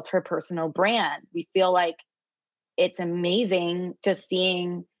she's built her personal brand. We feel like it's amazing just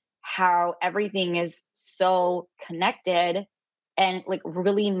seeing how everything is so connected and like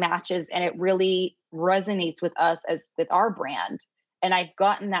really matches and it really resonates with us as with our brand. And I've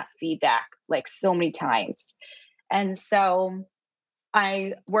gotten that feedback like so many times. And so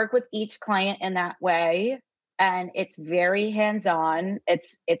I work with each client in that way. And it's very hands-on.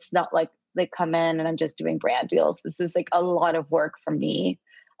 It's not like they come in and I'm just doing brand deals. This is like a lot of work from me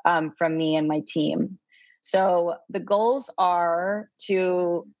and my team. So the goals are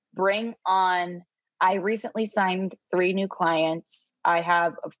to bring on, I recently signed 3 new clients. I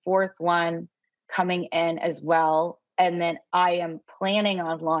have a fourth one coming in as well. And then I am planning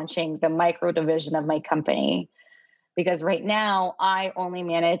on launching the micro division of my company because right now I only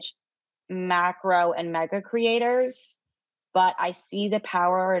manage macro and mega creators, but I see the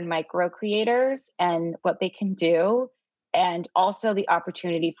power in micro creators and what they can do, and also the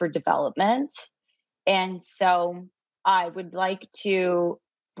opportunity for development. And so I would like to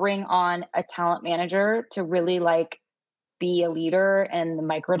bring on a talent manager to really like be a leader in the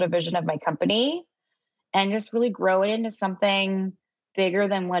micro division of my company and just really grow it into something bigger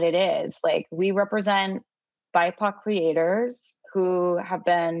than what it is. Like we represent BIPOC creators who have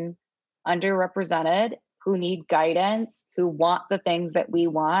been underrepresented, who need guidance, who want the things that we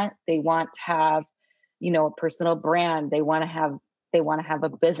want. They want to have, a personal brand. They want to have a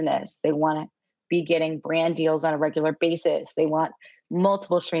business. They want to be getting brand deals on a regular basis. They want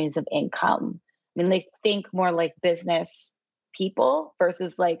multiple streams of income. I mean, they think more like business people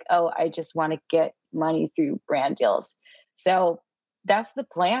versus like, oh, I just want to get money through brand deals. So that's the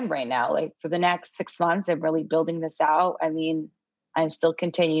plan right now. Like for the next 6 months, I'm really building this out. I mean, I'm still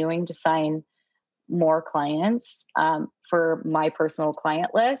continuing to sign more clients for my personal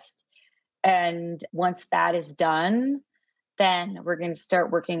client list. And once that is done, then we're going to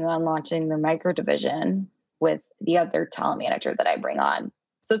start working on launching the micro division with the other talent manager that I bring on.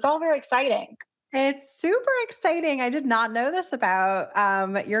 So it's all very exciting. It's super exciting. I did not know this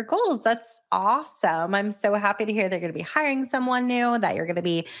about your goals. That's awesome. I'm so happy to hear they're going to be hiring someone new, that you're going to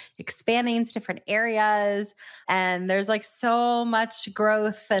be expanding into different areas. And there's like so much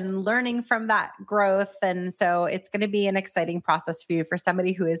growth and learning from that growth. And so it's going to be an exciting process for you, for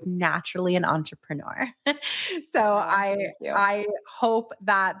somebody who is naturally an entrepreneur. So I hope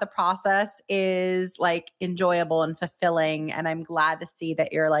that the process is like enjoyable and fulfilling. And I'm glad to see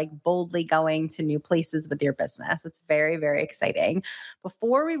that you're like boldly going to new places with your business. It's very, very exciting.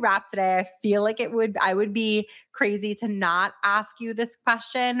 Before we wrap today, I feel like I would be crazy to not ask you this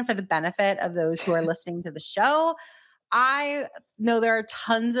question for the benefit of those who are listening to the show. I know there are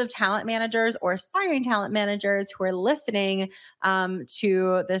tons of talent managers or aspiring talent managers who are listening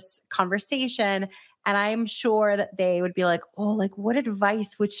to this conversation. And I'm sure that they would be like, oh, like what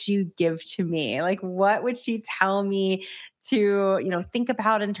advice would she give to me? Like, what would she tell me to, think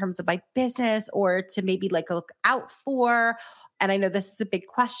about in terms of my business, or to maybe like look out for? And I know this is a big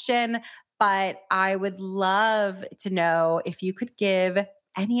question, but I would love to know if you could give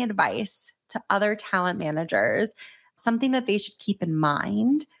any advice to other talent managers, something that they should keep in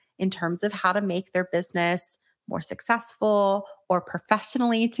mind in terms of how to make their business more successful or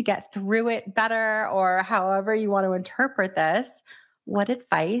professionally to get through it better, or however you want to interpret this. What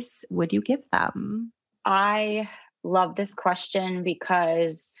advice would you give them? I love this question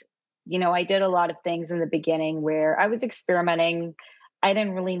because, I did a lot of things in the beginning where I was experimenting. I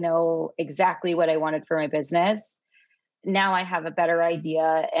didn't really know exactly what I wanted for my business. Now I have a better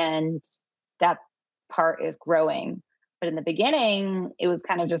idea, and that part is growing. But in the beginning, it was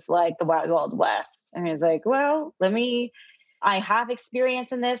kind of just like the wild, wild west. And it was like, well, I have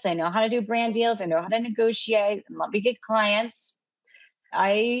experience in this. I know how to do brand deals. I know how to negotiate, and let me get clients.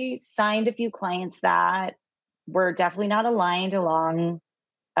 I signed a few clients that were definitely not aligned along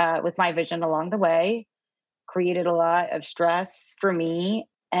with my vision along the way, created a lot of stress for me.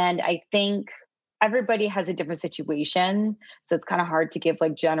 And I think everybody has a different situation. So it's kind of hard to give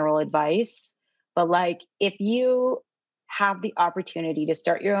like general advice. But like if you have the opportunity to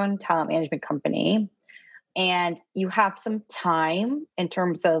start your own talent management company and you have some time in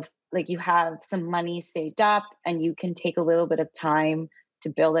terms of like you have some money saved up and you can take a little bit of time to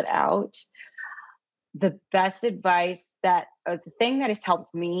build it out, the best advice the thing that has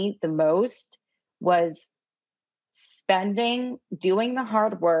helped me the most was doing the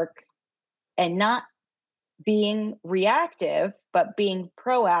hard work and not being reactive, but being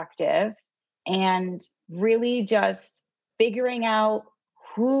proactive, and really just figuring out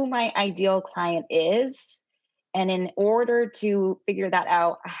who my ideal client is. And in order to figure that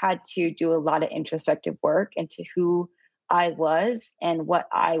out, I had to do a lot of introspective work into who I was and what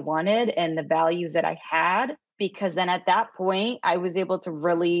I wanted and the values that I had. Because then at that point, I was able to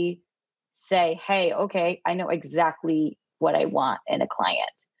really say, hey, okay, I know exactly what I want in a client.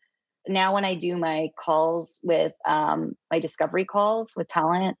 Now, when I do my calls with my discovery calls with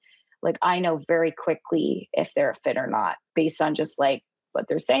talent, like I know very quickly if they're a fit or not based on just like what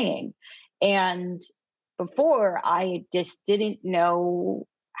they're saying. And before, I just didn't know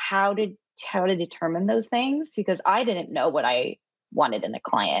how to determine those things because I didn't know what I wanted in a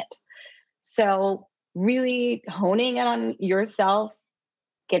client. So really honing in on yourself,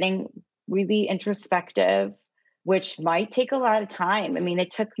 getting really introspective, which might take a lot of time. I mean,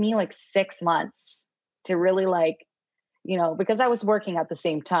 it took me like 6 months to really because I was working at the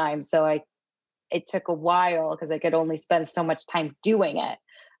same time. So it took a while because I could only spend so much time doing it.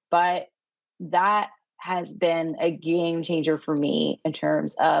 But that has been a game changer for me in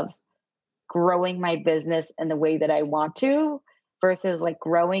terms of growing my business in the way that I want to versus like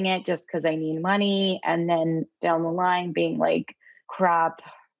growing it just because I need money. And then down the line being like, crap,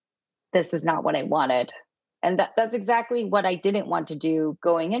 this is not what I wanted. And that's exactly what I didn't want to do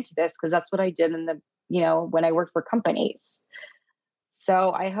going into this, because that's what I did when I worked for companies.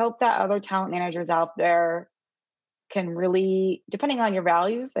 So I hope that other talent managers out there can really, depending on your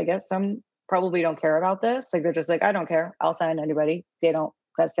values, I guess some probably don't care about this. Like they're just like, I don't care. I'll sign anybody.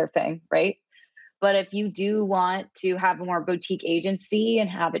 That's their thing. Right. But if you do want to have a more boutique agency and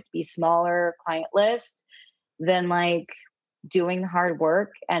have it be smaller client list, then like doing the hard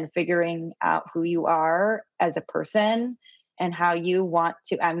work and figuring out who you are as a person and how you want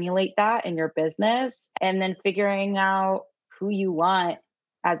to emulate that in your business, and then figuring out who you want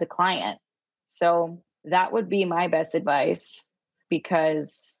as a client. So that would be my best advice,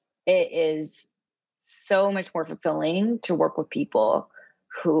 because it is so much more fulfilling to work with people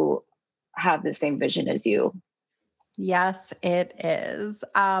who have the same vision as you. Yes, it is.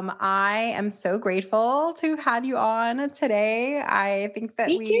 I am so grateful to have had you on today. I think that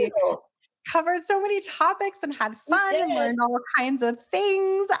Me too. covered so many topics and had fun and learned all kinds of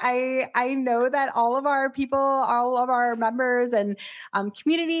things. I know that all of our people, all of our members and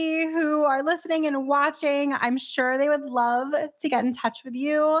community who are listening and watching, I'm sure they would love to get in touch with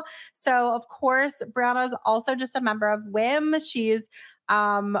you. So of course, Brianna is also just a member of WIM. She's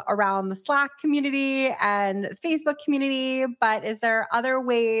around the Slack community and Facebook community. But is there other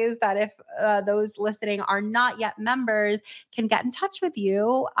ways that if those listening are not yet members can get in touch with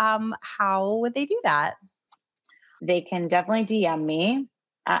you, how would they do that? They can definitely DM me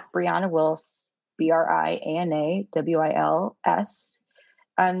at Brianna Wills, BrianaWils.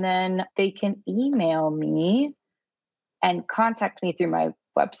 And then they can email me and contact me through my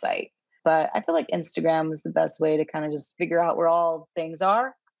website. But I feel like Instagram is the best way to kind of just figure out where all things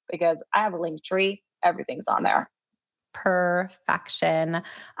are, because I have a link tree. Everything's on there. Perfection.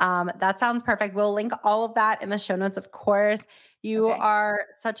 That sounds perfect. We'll link all of that in the show notes, of course. You are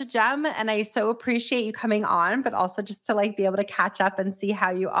such a gem, and I so appreciate you coming on, but also just to like be able to catch up and see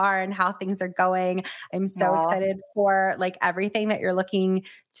how you are and how things are going. I'm so excited for like everything that you're looking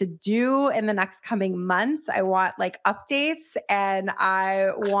to do in the next coming months. I want like updates, and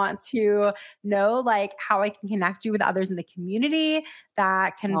I want to know like how I can connect you with others in the community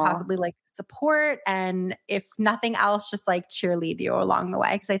that can possibly like support, and if nothing else, just like cheerlead you along the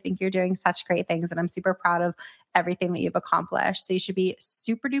way, because I think you're doing such great things and I'm super proud of everything that you've accomplished. So you should be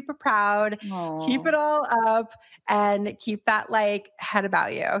super duper proud. Keep it all up and keep that like head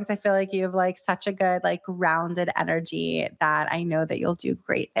about you, because I feel like you have like such a good like grounded energy that I know that you'll do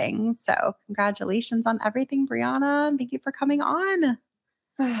great things. So congratulations on everything, Brianna. Thank you for coming on.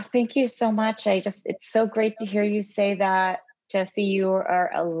 Oh, thank you so much. It's so great to hear you say that. Jessie, you are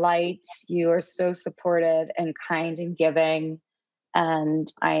a light. You are so supportive and kind and giving.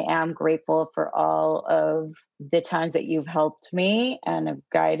 And I am grateful for all of the times that you've helped me and have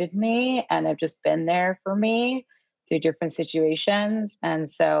guided me and have just been there for me through different situations. And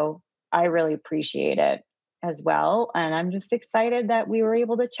so I really appreciate it as well. And I'm just excited that we were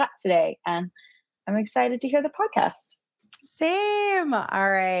able to chat today. And I'm excited to hear the podcast. Same. All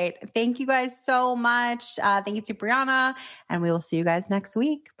right. Thank you guys so much. Thank you to Brianna, and we will see you guys next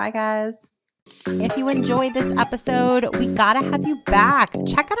week. Bye, guys. If you enjoyed this episode, we gotta have you back.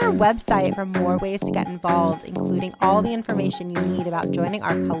 Check out our website for more ways to get involved, including all the information you need about joining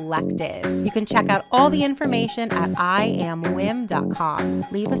our collective. You can check out all the information at iamwim.com.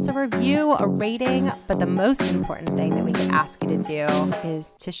 Leave us a review, a rating, but the most important thing that we could ask you to do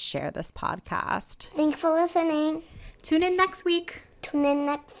is to share this podcast. Thanks for listening. Tune in next week. Tune in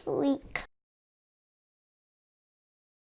next week.